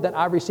 I know that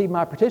I received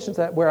my petitions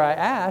that where I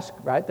ask,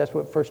 right? That's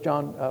what 1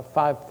 John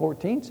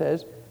 5:14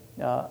 says.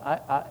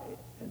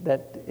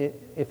 That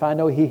if I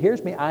know He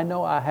hears me, I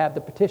know I have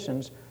the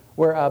petitions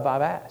whereof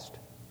I've asked.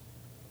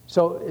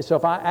 So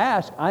if I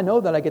ask, I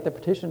know that I get the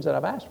petitions that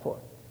I've asked for.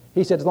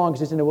 He said, as long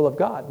as it's in the will of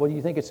God. Well, do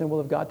you think it's in the will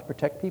of God to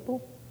protect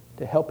people,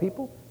 to help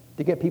people,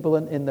 to get people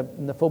in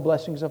the full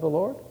blessings of the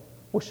Lord?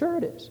 Well, sure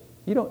it is.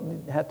 You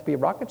don't have to be a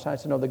rocket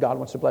scientist to know that God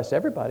wants to bless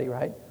everybody,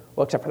 right?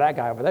 Well, except for that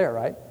guy over there,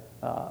 right?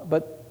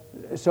 But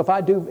so if I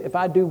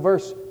do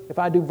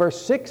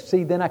verse 6,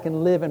 see, then I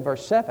can live in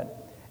verse 7.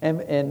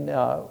 And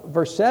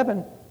verse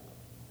 7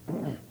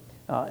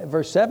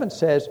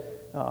 says,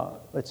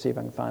 let's see if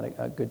I can find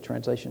a good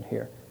translation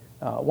here.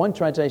 One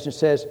translation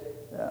says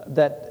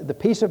that the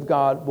peace of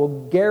God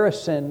will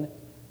garrison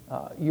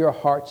your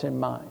hearts and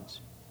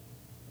minds.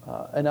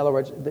 In other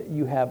words, that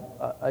you have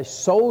a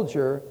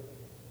soldier,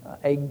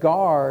 a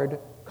guard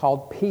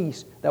called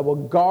peace that will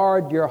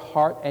guard your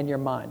heart and your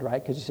mind,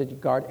 right? Because he said you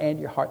guard and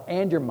your heart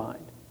and your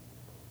mind.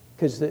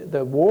 Because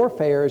the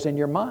warfare is in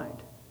your mind.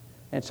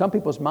 And some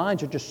people's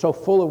minds are just so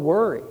full of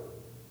worry.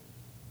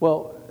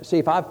 Well, see,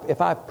 if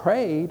I've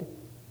prayed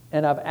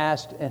and I've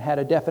asked and had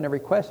a definite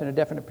request and a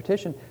definite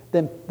petition,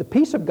 then the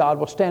peace of God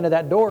will stand at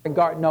that door and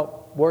guard.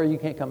 No, worry, you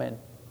can't come in.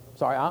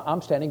 Sorry,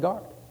 I'm standing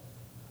guard.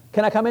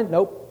 Can I come in?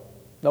 Nope.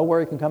 No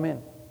worry, can come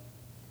in.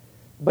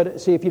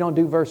 But see, if you don't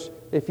do verse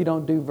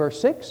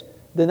 6,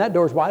 then that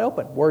door's wide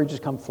open. Worry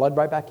just come flood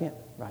right back in.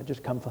 Right,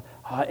 just come,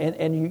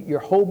 and your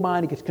whole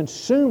mind gets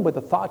consumed with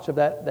the thoughts of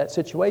that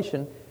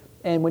situation.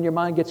 And when your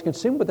mind gets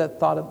consumed with that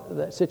thought of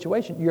that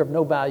situation, you're of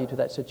no value to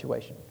that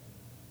situation.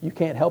 You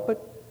can't help it.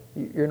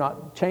 You're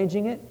not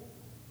changing it.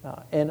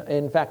 And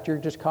in fact, you're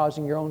just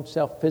causing your own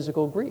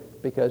physical grief,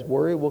 because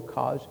worry will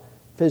cause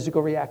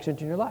physical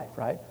reactions in your life,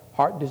 right?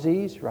 Heart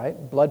disease, right?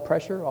 Blood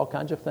pressure, all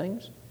kinds of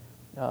things.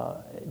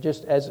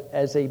 Just as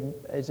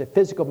a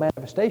physical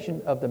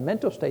manifestation of the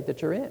mental state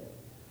that you're in.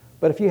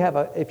 But if you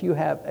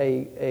have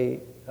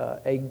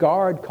a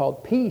guard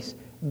called peace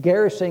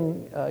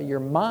garrisoning your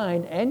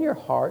mind and your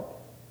heart,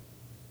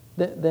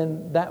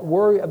 then that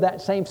worry of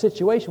that same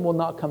situation will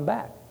not come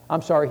back.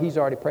 I'm sorry, he's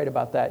already prayed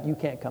about that. You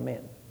can't come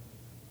in.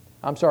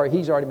 I'm sorry,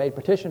 he's already made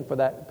petition for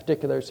that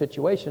particular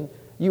situation.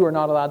 You are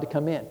not allowed to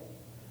come in.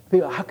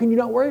 People, how can you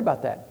not worry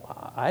about that?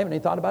 I haven't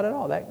even thought about it at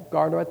all. That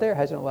guard right there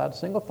hasn't allowed a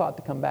single thought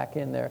to come back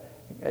in there.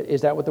 Is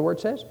that what the Word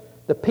says?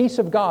 The peace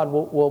of God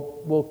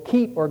will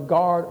keep or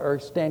guard or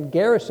stand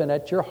garrison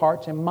at your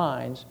hearts and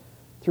minds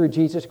through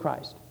Jesus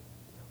Christ.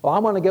 Well, I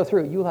want to go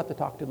through. You'll have to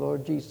talk to the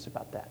Lord Jesus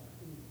about that.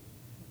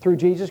 Through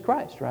Jesus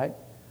Christ, right?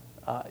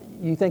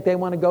 You think they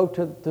want to go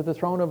to the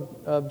throne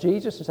of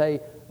Jesus and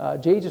say,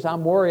 Jesus,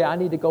 I'm worried. I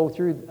need to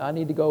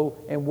go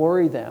and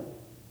worry them.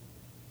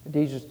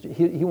 Jesus,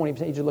 he won't even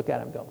say, you just look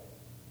at him and go.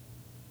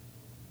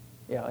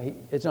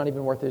 It's not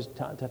even worth his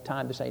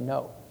time to say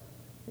no.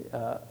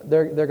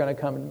 They're going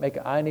to come and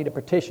I need a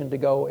petition to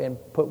go and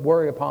put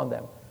worry upon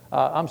them.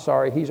 I'm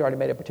sorry, he's already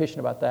made a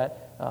petition about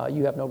that.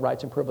 You have no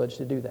rights and privilege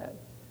to do that.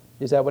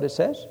 Is that what it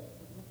says?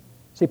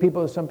 See,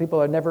 some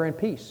people are never in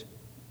peace.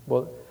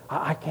 Well,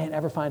 I can't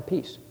ever find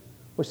peace.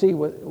 Well, see,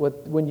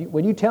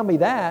 when you tell me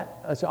that,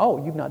 I say,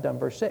 oh, you've not done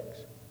verse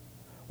 6.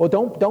 Well,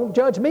 don't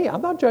judge me.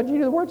 I'm not judging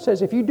you. The Word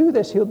says if you do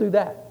this, he'll do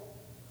that.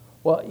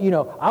 Well,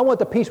 I want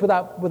the peace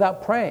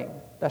without praying.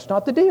 That's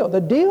not the deal.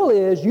 The deal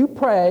is you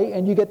pray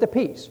and you get the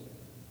peace.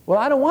 Well,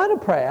 I don't want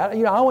to pray. I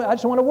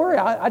just want to worry.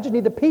 I just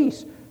need the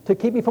peace to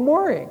keep me from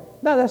worrying.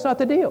 No, that's not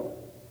the deal.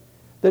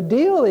 The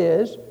deal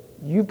is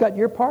you've got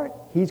your part,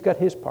 he's got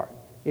his part.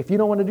 If you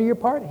don't want to do your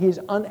part, he's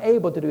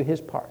unable to do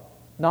his part.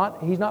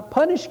 He's not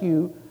punished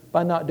you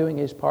by not doing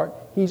his part.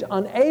 He's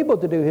unable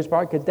to do his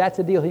part because that's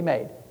the deal he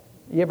made.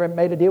 You ever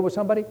made a deal with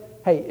somebody?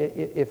 Hey,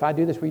 if I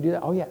do this, will you do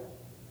that? Oh, yeah.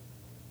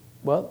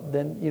 Well,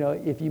 then,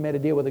 if you made a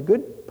deal with a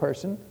good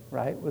person,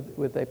 right,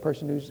 with a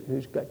person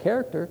who's got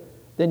character,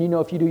 then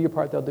if you do your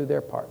part, they'll do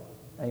their part.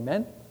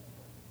 Amen?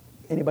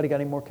 Anybody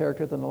got any more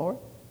character than the Lord?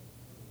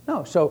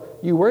 No. So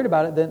you worried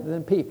about it,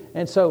 then P.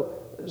 And so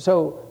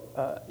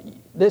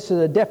this is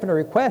a definite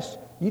request.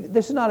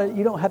 This is not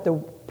you don't have to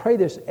pray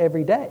this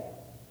every day.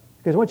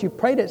 Because once you've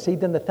prayed it, see,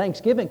 then the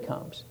thanksgiving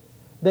comes.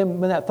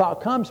 Then when that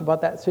thought comes about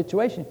that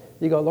situation,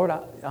 you go, Lord,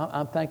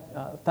 I'm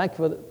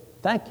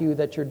thank you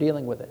that you're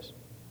dealing with this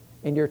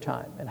in your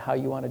time and how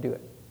you want to do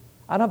it.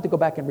 I don't have to go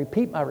back and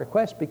repeat my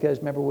request because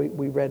remember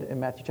we read in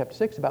Matthew chapter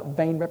 6 about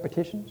vain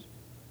repetitions,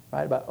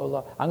 right? About, oh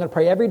Lord, I'm going to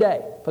pray every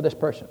day for this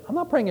person. I'm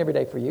not praying every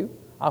day for you.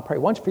 I'll pray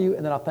once for you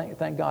and then I'll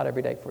thank God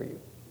every day for you.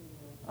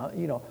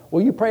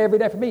 Will you pray every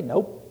day for me?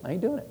 Nope, I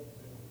ain't doing it.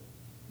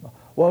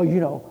 Well,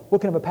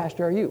 what kind of a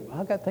pastor are you?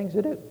 I've got things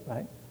to do,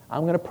 right?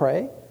 I'm going to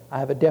pray. I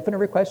have a definite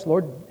request.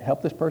 Lord,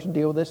 help this person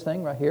deal with this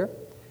thing right here.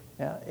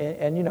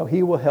 And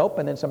he will help.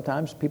 And then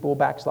sometimes people will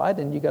backslide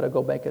and you got to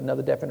go make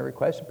another definite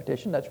request, a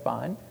petition. That's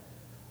fine.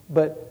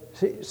 But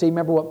see,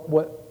 remember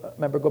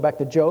remember, go back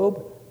to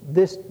Job.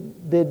 This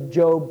did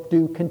Job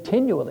do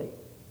continually.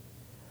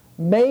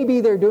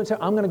 Maybe they're doing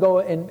something. I'm going to go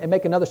and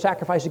make another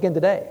sacrifice again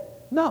today.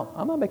 No,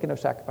 I'm not making no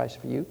sacrifice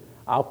for you.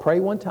 I'll pray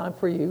one time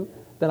for you.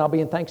 Then I'll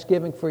be in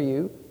thanksgiving for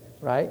you,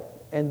 right?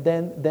 And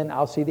then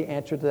I'll see the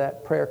answer to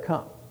that prayer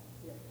come.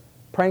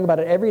 Praying about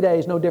it every day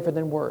is no different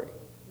than worry.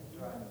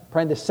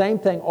 Praying the same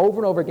thing over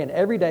and over again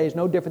every day is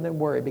no different than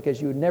worry,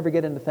 because you would never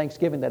get into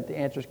thanksgiving that the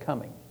answer is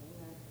coming.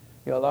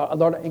 You know,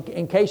 Lord,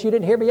 in case you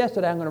didn't hear me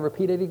yesterday, I'm going to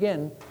repeat it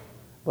again.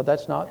 But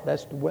that's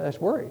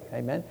worry.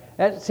 Amen.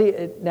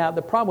 Now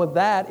the problem with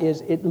that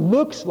is it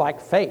looks like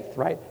faith,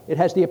 right? It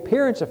has the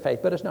appearance of faith,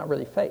 but it's not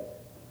really faith.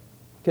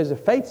 Because the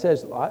faith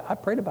says, I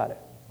prayed about it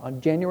on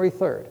January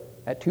 3rd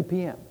at 2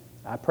 p.m.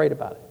 I prayed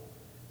about it.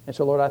 And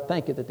so, Lord, I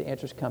thank you that the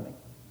answer's coming.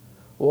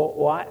 Well,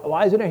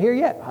 why isn't it here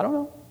yet? I don't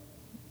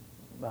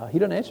know. He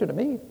doesn't answer to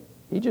me.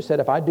 He just said,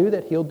 if I do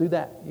that, he'll do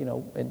that. You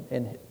know,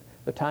 and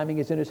the timing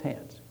is in his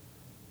hands.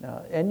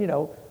 And, you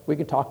know, we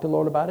can talk to the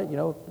Lord about it, you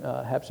know,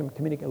 have some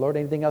communication. Lord,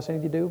 anything else I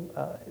need to do?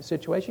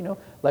 Situation, you know,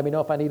 let me know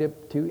if I need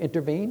to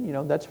intervene. You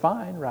know, that's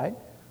fine, right?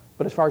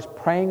 But as far as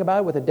praying about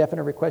it with a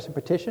definite request and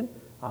petition,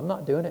 I'm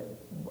not doing it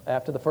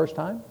after the first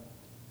time.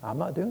 I'm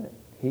not doing it.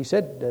 He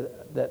said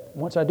that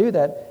once I do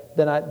that,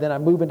 then I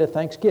move into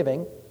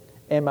thanksgiving,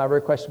 and my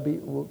request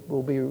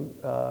will be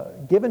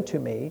given to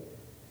me.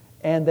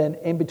 And then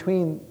in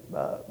between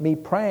me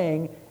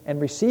praying and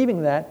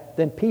receiving that,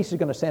 then peace is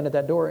going to stand at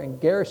that door and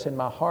garrison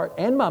my heart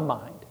and my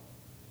mind.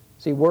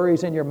 See, worry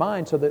is in your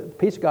mind, so the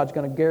peace of God is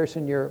going to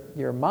garrison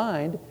your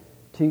mind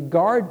to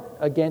guard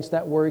against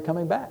that worry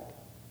coming back.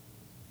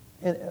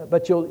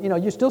 But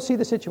you still see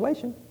the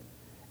situation.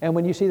 And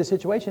when you see the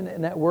situation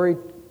and that worry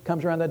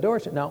comes around that door,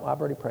 say, no, I've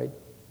already prayed.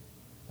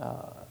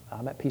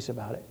 I'm at peace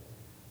about it.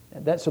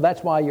 And so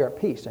that's why you're at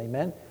peace.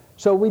 Amen.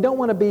 So we don't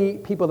want to be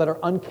people that are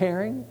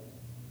uncaring,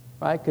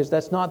 right? Because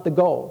that's not the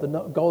goal. The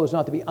goal is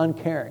not to be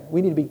uncaring.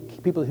 We need to be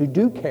people who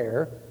do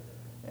care,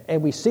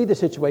 and we see the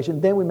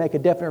situation, then we make a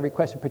definite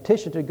request and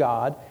petition to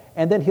God,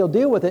 and then He'll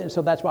deal with it, and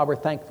so that's why we're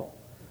thankful.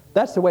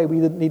 That's the way we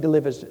need to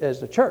live as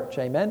a church,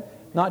 amen?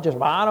 Not just,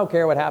 well, I don't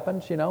care what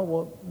happens, you know.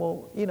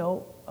 Well, you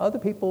know, other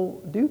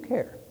people do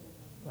care,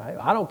 right?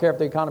 I don't care if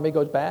the economy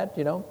goes bad,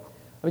 you know.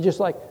 I mean, just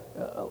like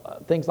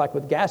things like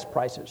with gas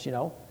prices, you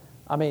know.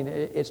 I mean,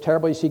 it's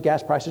terrible you see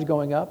gas prices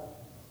going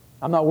up.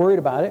 I'm not worried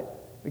about it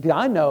because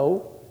I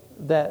know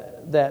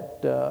that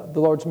the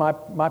Lord's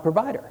my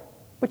provider.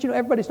 But, you know,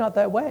 everybody's not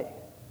that way.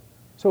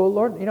 So,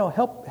 Lord, you know,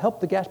 help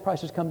the gas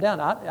prices come down.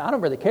 I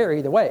don't really care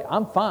either way.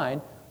 I'm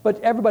fine. But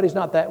everybody's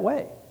not that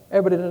way.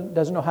 Everybody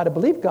doesn't know how to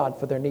believe God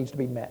for their needs to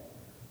be met.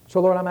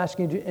 So, Lord, I'm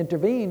asking you to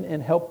intervene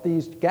and help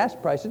these gas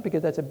prices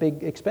because that's a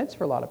big expense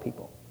for a lot of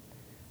people.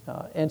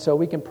 And so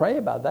we can pray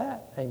about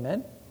that.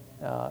 Amen.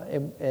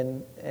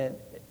 And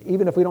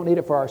even if we don't need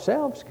it for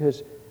ourselves,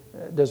 because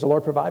does the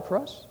Lord provide for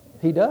us?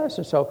 He does.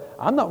 And so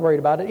I'm not worried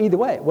about it either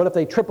way. What if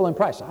they triple in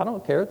price? I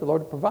don't care. The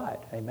Lord will provide.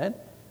 Amen.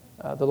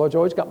 The Lord's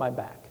always got my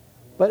back.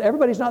 But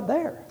everybody's not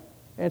there.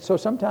 And so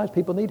sometimes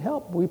people need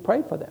help. We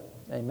pray for them.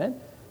 Amen.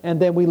 And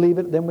then we leave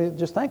it. Then we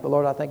just thank the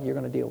Lord. I think you're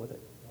going to deal with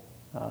it.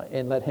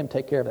 And let Him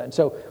take care of that. And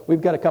so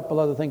we've got a couple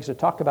other things to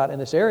talk about in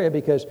this area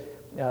because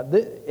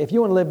if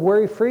you want to live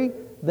worry-free,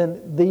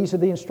 then these are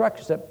the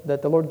instructions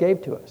that the Lord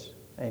gave to us.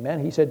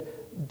 Amen. He said,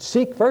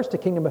 seek first the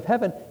kingdom of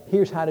heaven.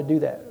 Here's how to do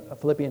that.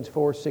 Philippians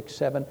 4, 6,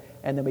 7,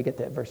 and then we get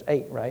to verse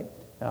 8, right?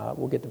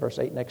 We'll get to verse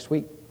 8 next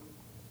week.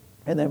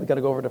 And then we've got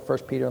to go over to 1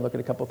 Peter and look at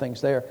a couple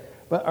things there.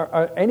 But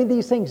are any of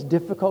these things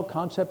difficult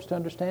concepts to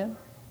understand?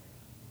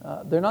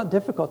 They're not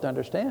difficult to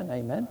understand,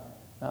 amen.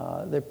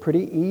 They're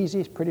pretty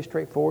easy, pretty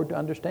straightforward to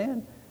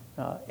understand.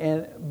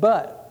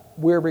 But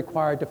we're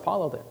required to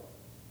follow them,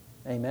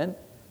 amen.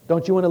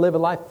 Don't you want to live a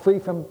life free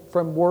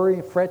from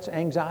worry, frets,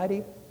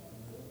 anxiety?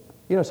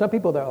 You know, some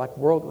people that are like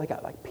they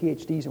got like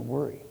PhDs in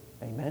worry,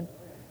 amen.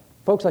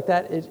 Folks like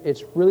that,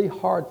 it's really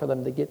hard for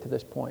them to get to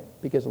this point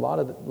because a lot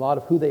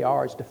of who they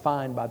are is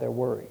defined by their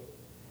worry,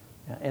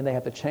 and they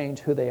have to change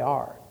who they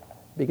are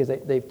because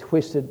they've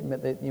twisted.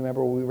 You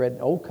remember we read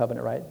Old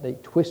Covenant, right? They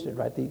twisted,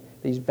 right?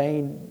 These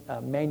vain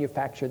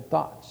manufactured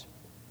thoughts,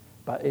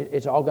 but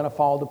it's all going to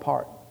fall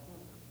apart,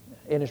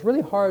 and it's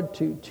really hard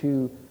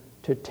to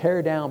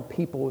tear down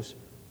people's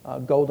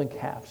golden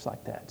calves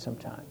like that.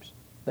 Sometimes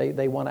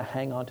they want to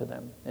hang on to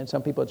them, and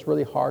some people it's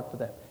really hard for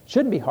them. It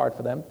shouldn't be hard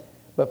for them.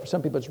 But for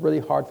some people, it's really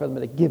hard for them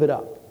to give it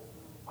up.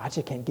 I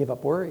just can't give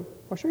up worry.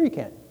 Well, sure you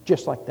can.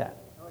 Just like that.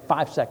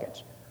 5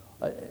 seconds.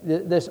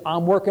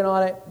 I'm working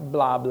on it,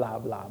 blah, blah,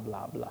 blah,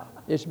 blah, blah.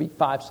 It should be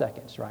 5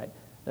 seconds, right?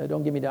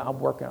 Don't give me that, I'm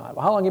working on it.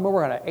 Well, how long have you been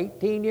working on it?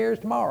 18 years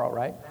tomorrow,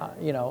 right?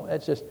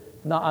 It's just,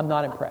 I'm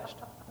not impressed.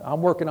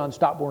 I'm working on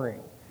stop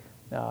worrying.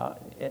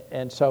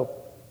 And so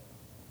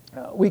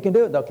we can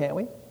do it, though, can't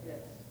we? Yes.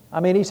 I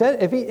mean, he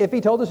said, if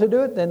he told us to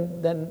do it,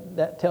 then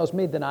that tells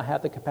me then I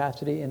have the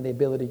capacity and the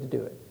ability to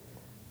do it.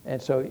 And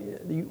so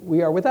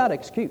we are without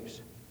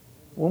excuse.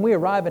 When we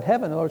arrive at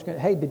heaven, the Lord's going,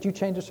 hey, did you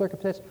change the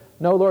circumstance?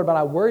 No, Lord, but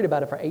I worried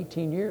about it for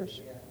 18 years.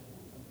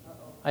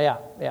 Yeah,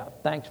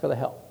 thanks for the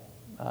help.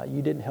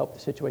 you didn't help the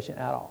situation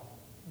at all.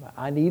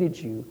 I needed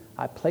you.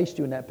 I placed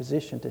you in that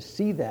position to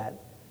see that,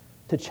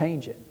 to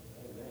change it.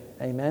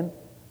 Amen.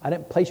 I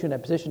didn't place you in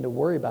that position to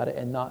worry about it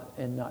and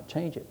not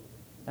change it.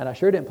 And I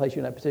sure didn't place you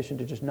in that position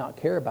to just not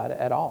care about it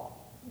at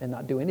all and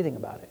not do anything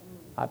about it.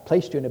 I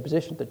placed you in a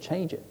position to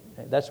change it.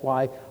 And that's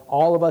why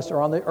all of us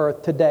are on the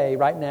earth today,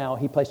 right now.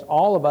 He placed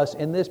all of us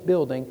in this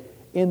building,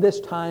 in this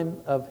time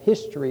of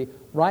history,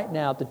 right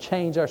now, to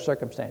change our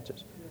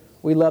circumstances.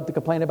 We love to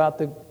complain about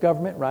the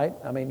government, right?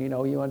 I mean, you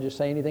want to just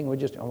say anything, we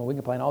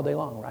complain all day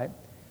long, right?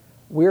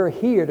 We're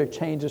here to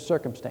change the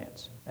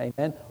circumstance.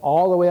 Amen.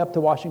 All the way up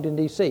to Washington,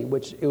 D.C.,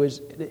 which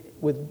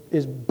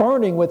is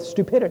burning with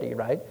stupidity,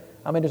 right?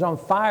 I mean, it's on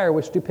fire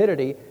with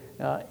stupidity,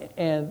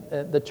 and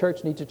the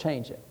church needs to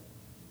change it.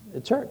 The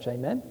church,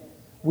 amen?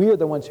 We are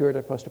the ones who are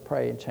supposed to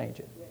pray and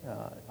change it,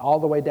 all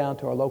the way down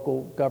to our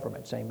local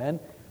governments, amen?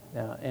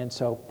 And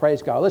so,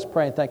 praise God. Let's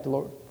pray and thank the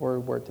Lord for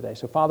His word today.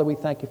 So, Father, we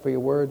thank you for your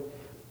word.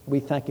 We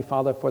thank you,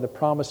 Father, for the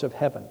promise of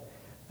heaven.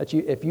 That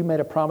if you made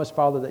a promise,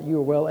 Father, that you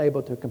are well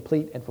able to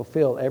complete and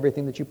fulfill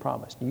everything that you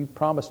promised. You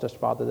promised us,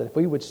 Father, that if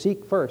we would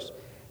seek first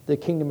the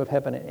kingdom of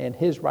heaven and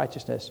His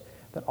righteousness,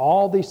 that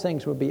all these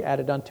things would be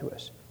added unto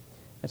us.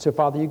 And so,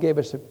 Father, you gave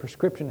us a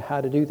prescription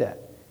how to do that.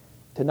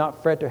 To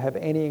not fret or have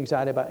any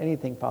anxiety about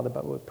anything, Father,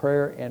 but with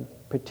prayer and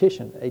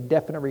petition, a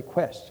definite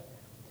request.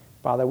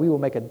 Father, we will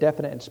make a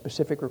definite and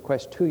specific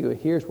request to you.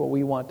 Here's what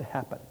we want to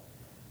happen.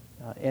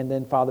 And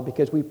then, Father,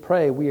 because we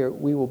pray,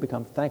 we will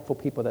become thankful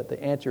people that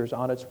the answer is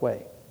on its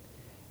way.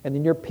 And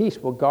then your peace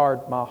will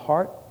guard my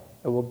heart.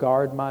 It will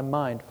guard my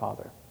mind,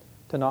 Father,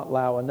 to not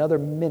allow another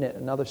minute,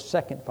 another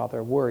second, Father,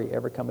 of worry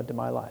ever come into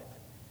my life.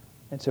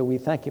 And so we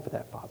thank you for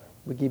that, Father.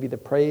 We give you the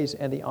praise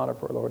and the honor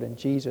for it, Lord, in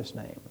Jesus'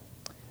 name.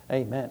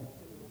 Amen.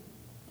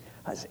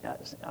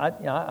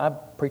 I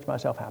preach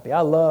myself happy.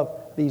 I love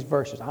these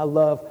verses. I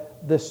love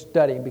this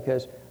study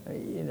because,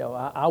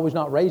 I was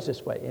not raised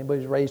this way. Anybody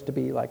was raised to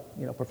be like,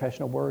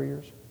 professional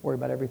warriors, worry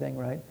about everything,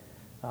 right?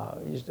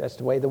 That's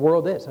the way the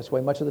world is. That's the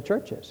way much of the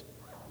church is.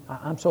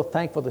 I'm so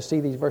thankful to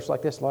see these verses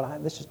like this.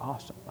 Lord, this is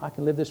awesome. I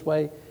can live this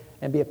way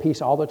and be at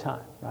peace all the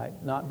time, right?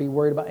 Not be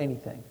worried about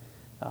anything.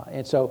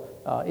 And so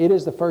it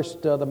is the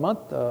first of the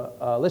month.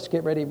 Let's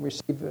get ready to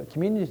receive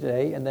communion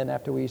today, and then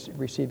after we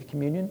receive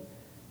communion,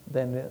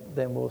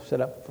 then we'll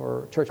set up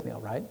for church meal,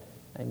 right?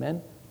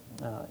 Amen.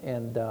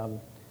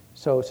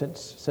 So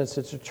since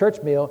it's a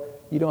church meal,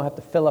 you don't have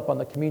to fill up on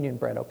the communion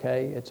bread.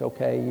 Okay, it's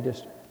okay. You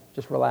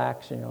just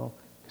relax.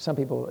 Some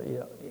people.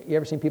 You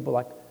ever seen people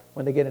like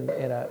when they get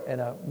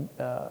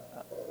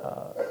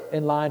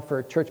in line for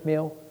a church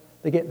meal,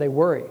 they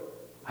worry.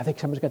 I think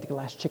someone's going to take the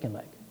last chicken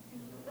leg.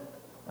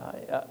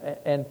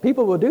 And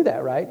people will do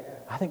that, right?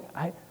 I think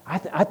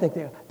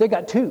they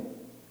got two.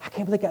 I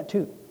can't believe they got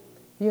two.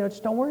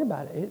 Just don't worry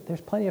about it.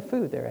 There's plenty of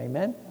food there,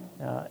 amen.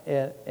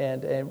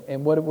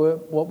 And what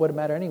would it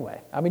matter anyway?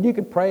 I mean, you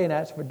can pray and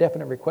ask for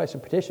definite requests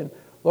and petition.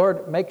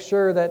 Lord, make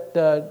sure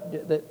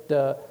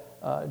that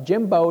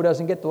Jimbo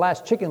doesn't get the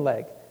last chicken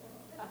leg.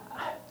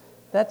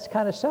 That's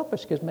kind of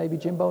selfish because maybe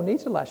Jimbo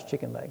needs the last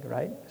chicken leg,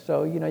 right?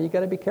 So you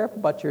got to be careful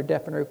about your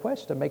definite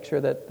requests to make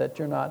sure that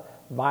you're not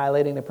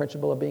violating the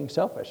principle of being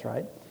selfish,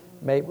 right?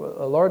 Maybe,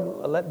 Lord,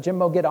 let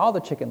Jimbo get all the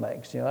chicken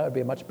legs. That would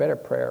be a much better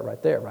prayer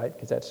right there, right?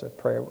 Because that's a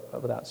prayer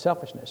without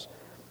selfishness.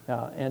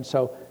 And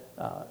so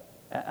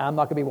I'm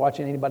not going to be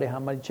watching anybody how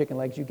many chicken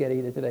legs you get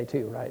either today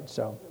too, right?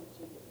 So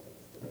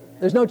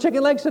there's no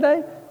chicken legs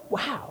today?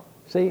 Wow.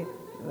 See,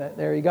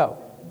 there you go.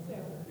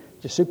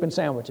 Just soup and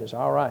sandwiches.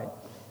 All right.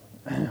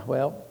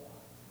 Well,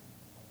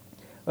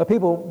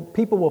 people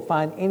will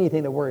find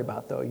anything to worry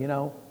about, though.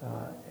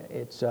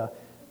 It's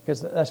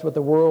because that's what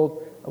the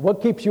world.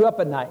 What keeps you up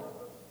at night?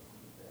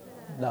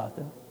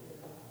 Nothing,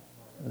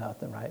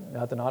 right?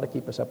 Nothing ought to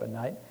keep us up at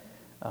night.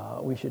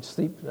 We should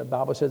sleep. The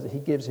Bible says that He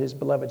gives His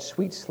beloved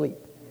sweet sleep.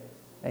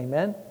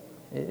 Amen.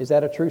 Is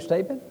that a true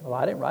statement? Well,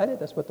 I didn't write it.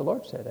 That's what the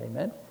Lord said.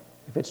 Amen.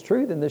 If it's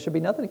true, then there should be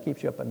nothing that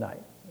keeps you up at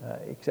night,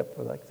 except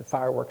for like the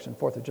fireworks and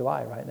 4th of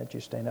July, right? And that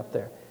you're staying up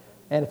there.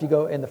 And if you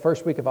go in the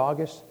first week of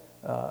August,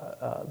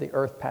 the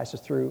Earth passes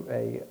through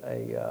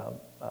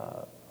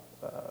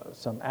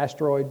some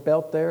asteroid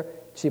belt there.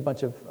 You see a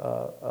bunch of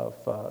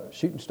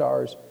shooting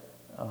stars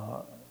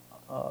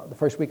the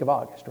first week of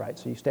August, right?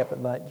 So you stay up at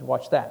night and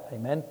watch that.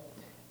 Amen.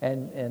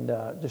 And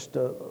just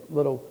a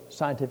little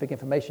scientific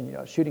information,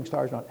 shooting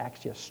star is not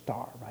actually a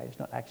star, right? It's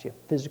not actually a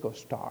physical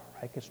star,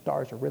 right? Because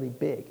stars are really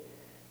big.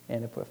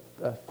 And if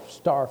a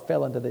star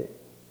fell into the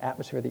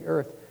atmosphere of the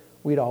Earth,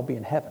 we'd all be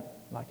in heaven,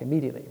 like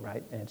immediately,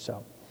 right? And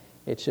so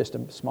it's just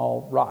a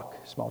small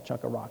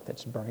chunk of rock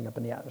that's burning up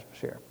in the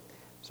atmosphere.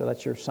 So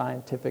that's your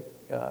scientific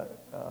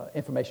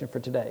information for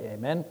today,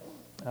 amen?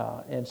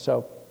 And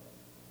so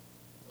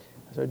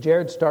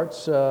Jared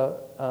starts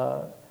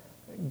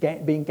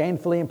being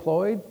gainfully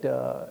employed,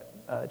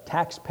 a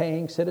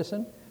tax-paying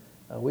citizen,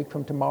 a week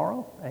from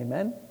tomorrow,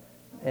 amen?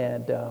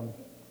 And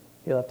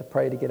he'll have to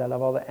pray to get out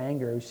of all the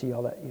anger. You see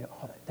all that,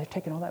 they're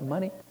taking all that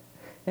money.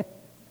 Yeah.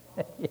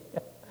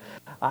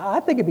 I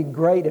think it'd be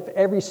great if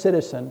every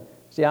citizen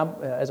See,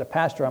 as a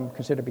pastor, I'm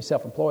considered to be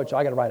self-employed, so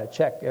I got to write a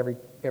check every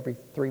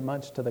 3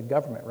 months to the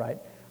government, right?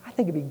 I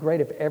think it'd be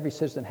great if every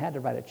citizen had to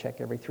write a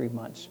check every 3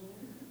 months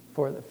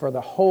for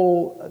the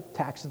whole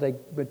taxes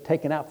they've been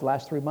taken out for the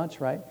last 3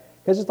 months, right?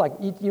 Because it's like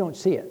you don't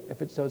see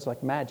it, so it's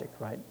like magic,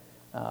 right?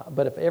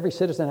 But if every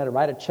citizen had to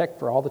write a check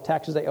for all the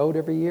taxes they owed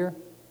every year,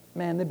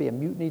 man, there'd be a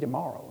mutiny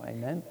tomorrow,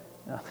 amen?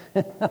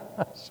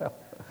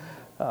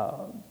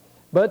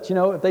 But,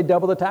 if they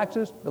double the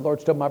taxes, the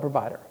Lord's still my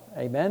provider,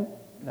 amen?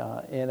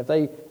 And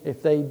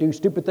if they do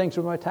stupid things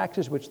with my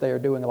taxes, which they are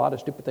doing a lot of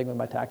stupid things with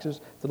my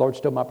taxes, the Lord's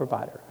still my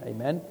provider,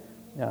 amen?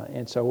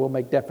 And so we'll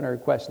make definite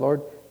requests.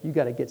 Lord, you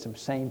got to get some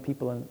sane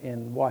people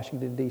in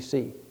Washington,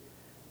 D.C.,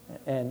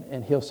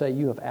 and he'll say,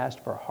 you have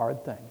asked for a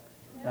hard thing.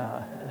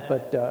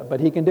 But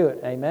he can do it.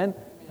 Amen?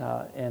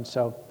 And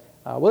so,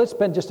 let's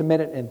spend just a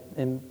minute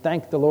and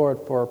thank the Lord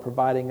for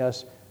providing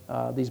us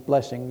these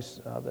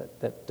blessings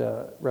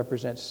that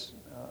represents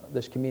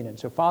this communion.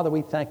 So, Father,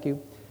 we thank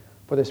you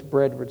for this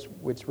bread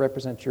which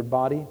represents your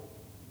body.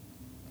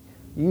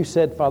 You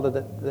said, Father,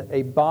 that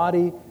a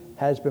body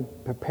has been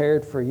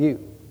prepared for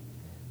you.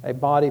 A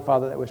body,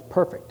 Father, that was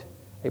perfect.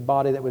 A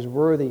body that was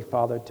worthy,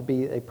 Father, to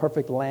be a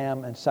perfect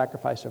lamb and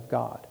sacrifice of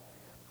God.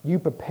 You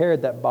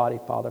prepared that body,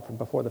 Father, from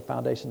before the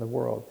foundation of the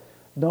world,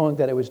 knowing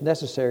that it was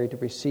necessary to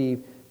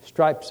receive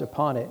stripes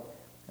upon it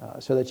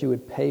so that you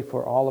would pay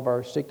for all of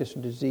our sickness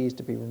and disease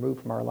to be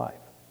removed from our life.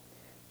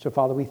 So,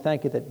 Father, we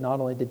thank you that not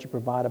only did you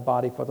provide a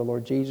body for the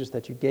Lord Jesus,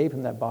 that you gave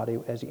him that body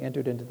as he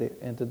entered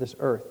into this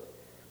earth.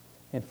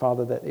 And,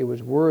 Father, that it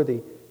was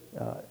worthy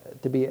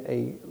to be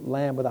a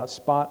lamb without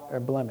spot or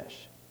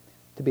blemish,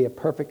 to be a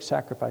perfect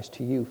sacrifice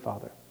to you,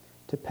 Father,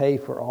 to pay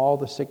for all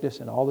the sickness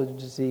and all the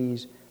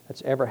disease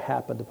that's ever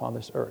happened upon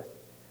this earth.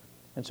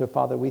 And so,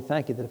 Father, we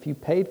thank you that if you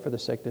paid for the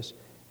sickness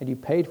and you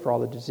paid for all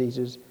the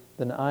diseases,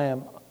 then I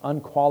am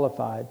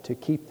unqualified to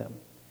keep them.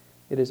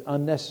 It is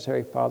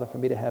unnecessary, Father, for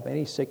me to have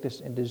any sickness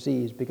and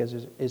disease because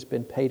it's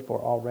been paid for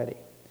already.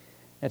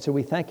 And so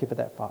we thank you for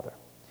that, Father.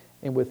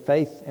 And with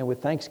faith and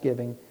with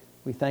thanksgiving,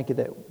 we thank you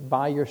that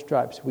by your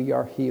stripes we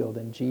are healed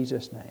in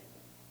Jesus' name.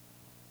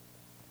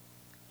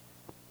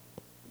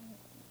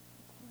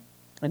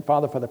 And,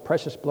 Father, for the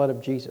precious blood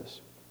of Jesus,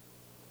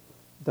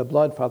 the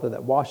blood, Father,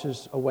 that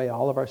washes away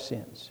all of our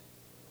sins.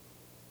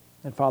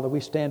 And, Father, we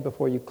stand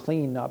before you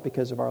clean, not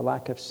because of our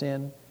lack of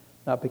sin,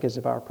 not because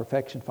of our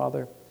perfection,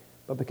 Father,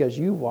 but because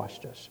you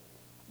washed us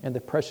in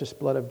the precious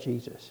blood of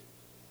Jesus.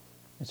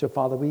 And so,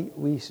 Father,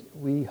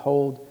 we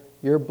hold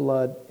your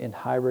blood in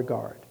high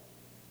regard,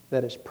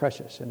 that it's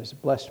precious and it's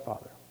blessed,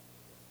 Father.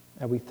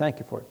 And we thank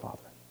you for it,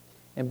 Father.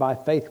 And by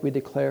faith we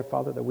declare,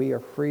 Father, that we are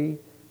free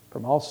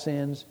from all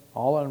sins,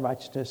 all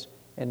unrighteousness,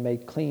 and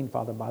made clean,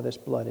 Father, by this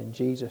blood in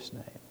Jesus'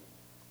 name.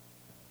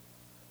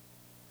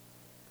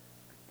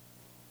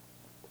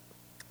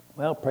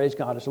 Well, praise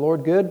God. Is the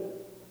Lord good?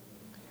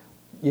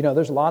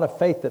 There's a lot of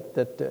faith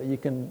that you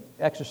can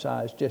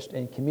exercise just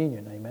in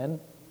communion. Amen.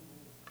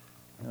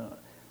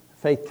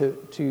 Faith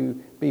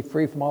to be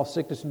free from all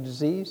sickness and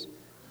disease,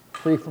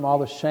 free from all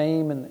the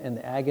shame and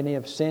the agony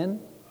of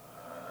sin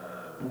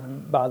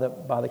by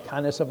the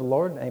kindness of the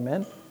Lord.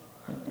 Amen.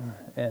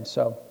 And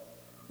so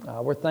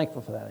we're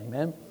thankful for that.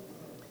 Amen.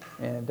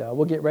 And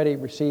we'll get ready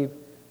to receive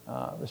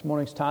this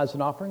morning's tithes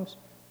and offerings.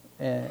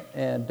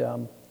 And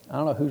I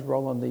don't know who's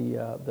rolling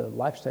the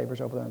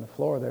lifesavers over there on the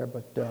floor there,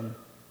 but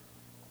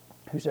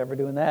who's ever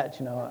doing that?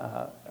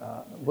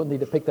 We'll need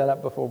to pick that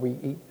up before we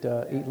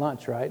eat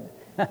lunch, right?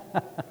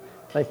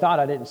 They thought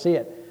I didn't see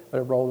it, but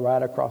it rolled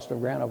right across the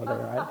ground over there,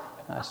 right?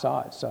 I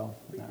saw it, so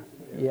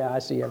yeah, I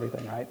see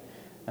everything, right?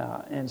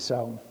 And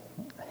so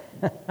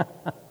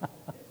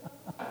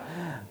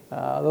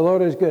the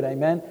Lord is good,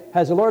 amen.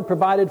 Has the Lord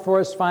provided for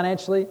us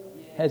financially?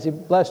 Has He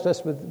blessed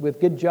us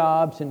with good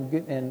jobs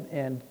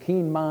and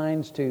keen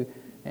minds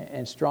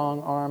and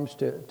strong arms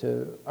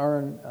to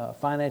earn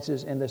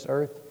finances in this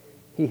earth?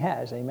 He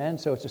has, amen.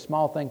 So it's a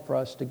small thing for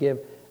us to give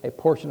a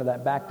portion of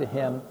that back to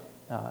Him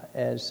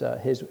as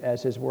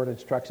His Word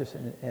instructs us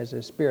and as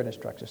His Spirit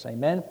instructs us,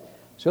 amen.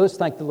 So let's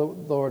thank the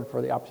Lord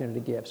for the opportunity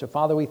to give. So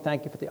Father, we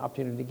thank you for the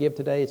opportunity to give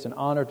today. It's an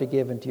honor to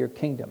give into your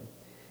kingdom.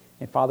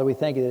 And Father, we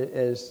thank you that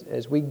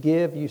as we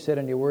give, you said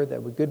in your word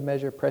that with good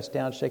measure, pressed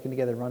down, shaken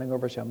together, running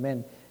over, shall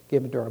men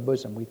give into our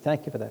bosom. We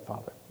thank you for that,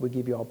 Father. We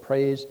give you all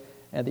praise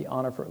and the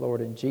honor for it,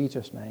 Lord, in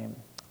Jesus' name.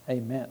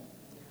 Amen.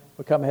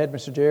 We'll come ahead,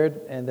 Mr.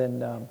 Jared, and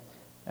then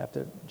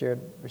after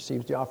Jared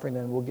receives the offering,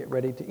 then we'll get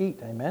ready to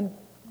eat. Amen.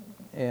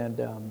 And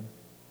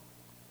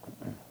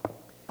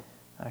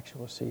actually,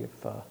 we'll see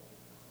if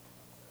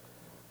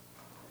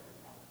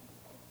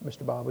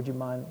Mr. Bob, would you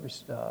mind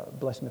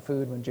blessing the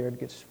food when Jared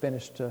gets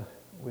finished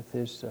with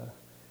his,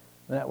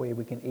 that way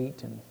we can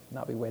eat and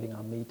not be waiting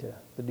on me to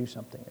do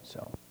something.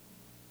 So,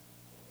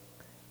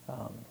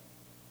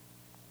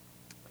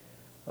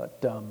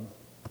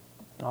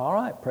 all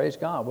right, praise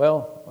God.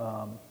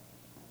 Well,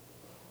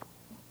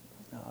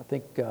 I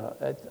think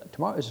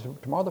tomorrow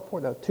the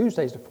 4th? No,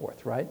 Tuesday's the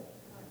 4th, right?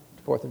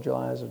 The 4th of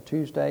July is a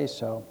Tuesday,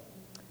 so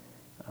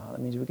That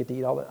means we get to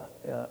eat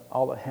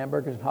all the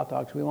hamburgers and hot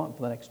dogs we want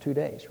for the next 2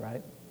 days,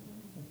 right?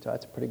 So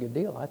that's a pretty good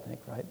deal, I think,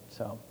 right?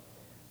 So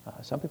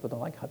some people don't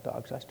like hot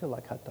dogs. I still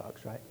like hot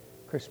dogs, right?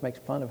 Chris makes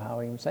fun of how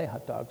I even say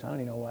hot dogs. I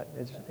don't even know what.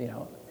 It's,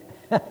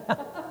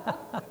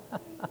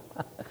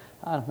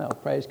 I don't know.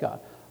 Praise God.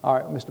 All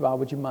right, Mr. Bob,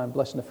 would you mind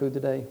blessing the food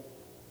today?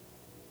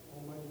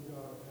 Almighty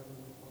God,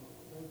 Heavenly Father,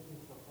 thank you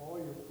for all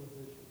your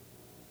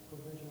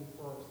provision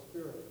for our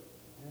spirit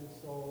and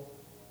soul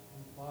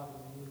and body.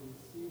 And we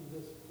receive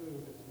this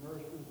food as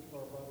nourishment to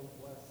our body,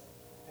 blessed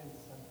and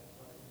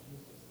sanctified in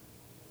Jesus'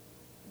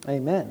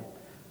 name. Amen.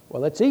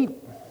 Well, let's eat.